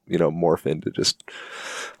of, morph into just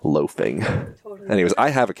loafing. Totally. Anyways, I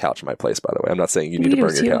have a couch in my place, by the way. I'm not saying you need to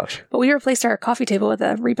burn your couch. But we replaced our coffee table with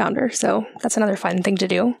a rebounder, so that's another fun thing to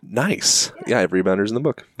do. Nice. Yeah, I have rebounders in the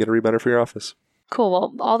book. Get a rebounder for your office. Cool.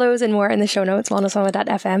 Well, all those and more in the show notes,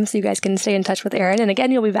 wellnessmama.fm, so you guys can stay in touch with Erin. And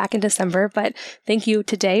again, you'll be back in December, but thank you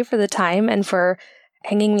today for the time and for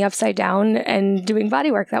hanging me upside down and doing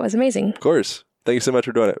body work. That was amazing. Of course. Thank you so much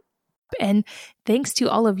for doing it. And thanks to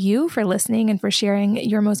all of you for listening and for sharing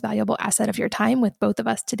your most valuable asset of your time with both of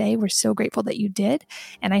us today. We're so grateful that you did.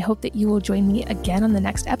 And I hope that you will join me again on the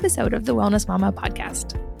next episode of the Wellness Mama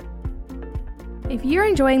podcast. If you're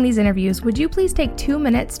enjoying these interviews, would you please take 2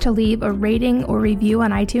 minutes to leave a rating or review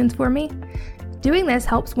on iTunes for me? Doing this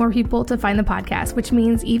helps more people to find the podcast, which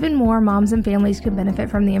means even more moms and families can benefit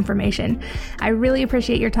from the information. I really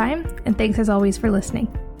appreciate your time, and thanks as always for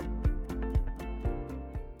listening.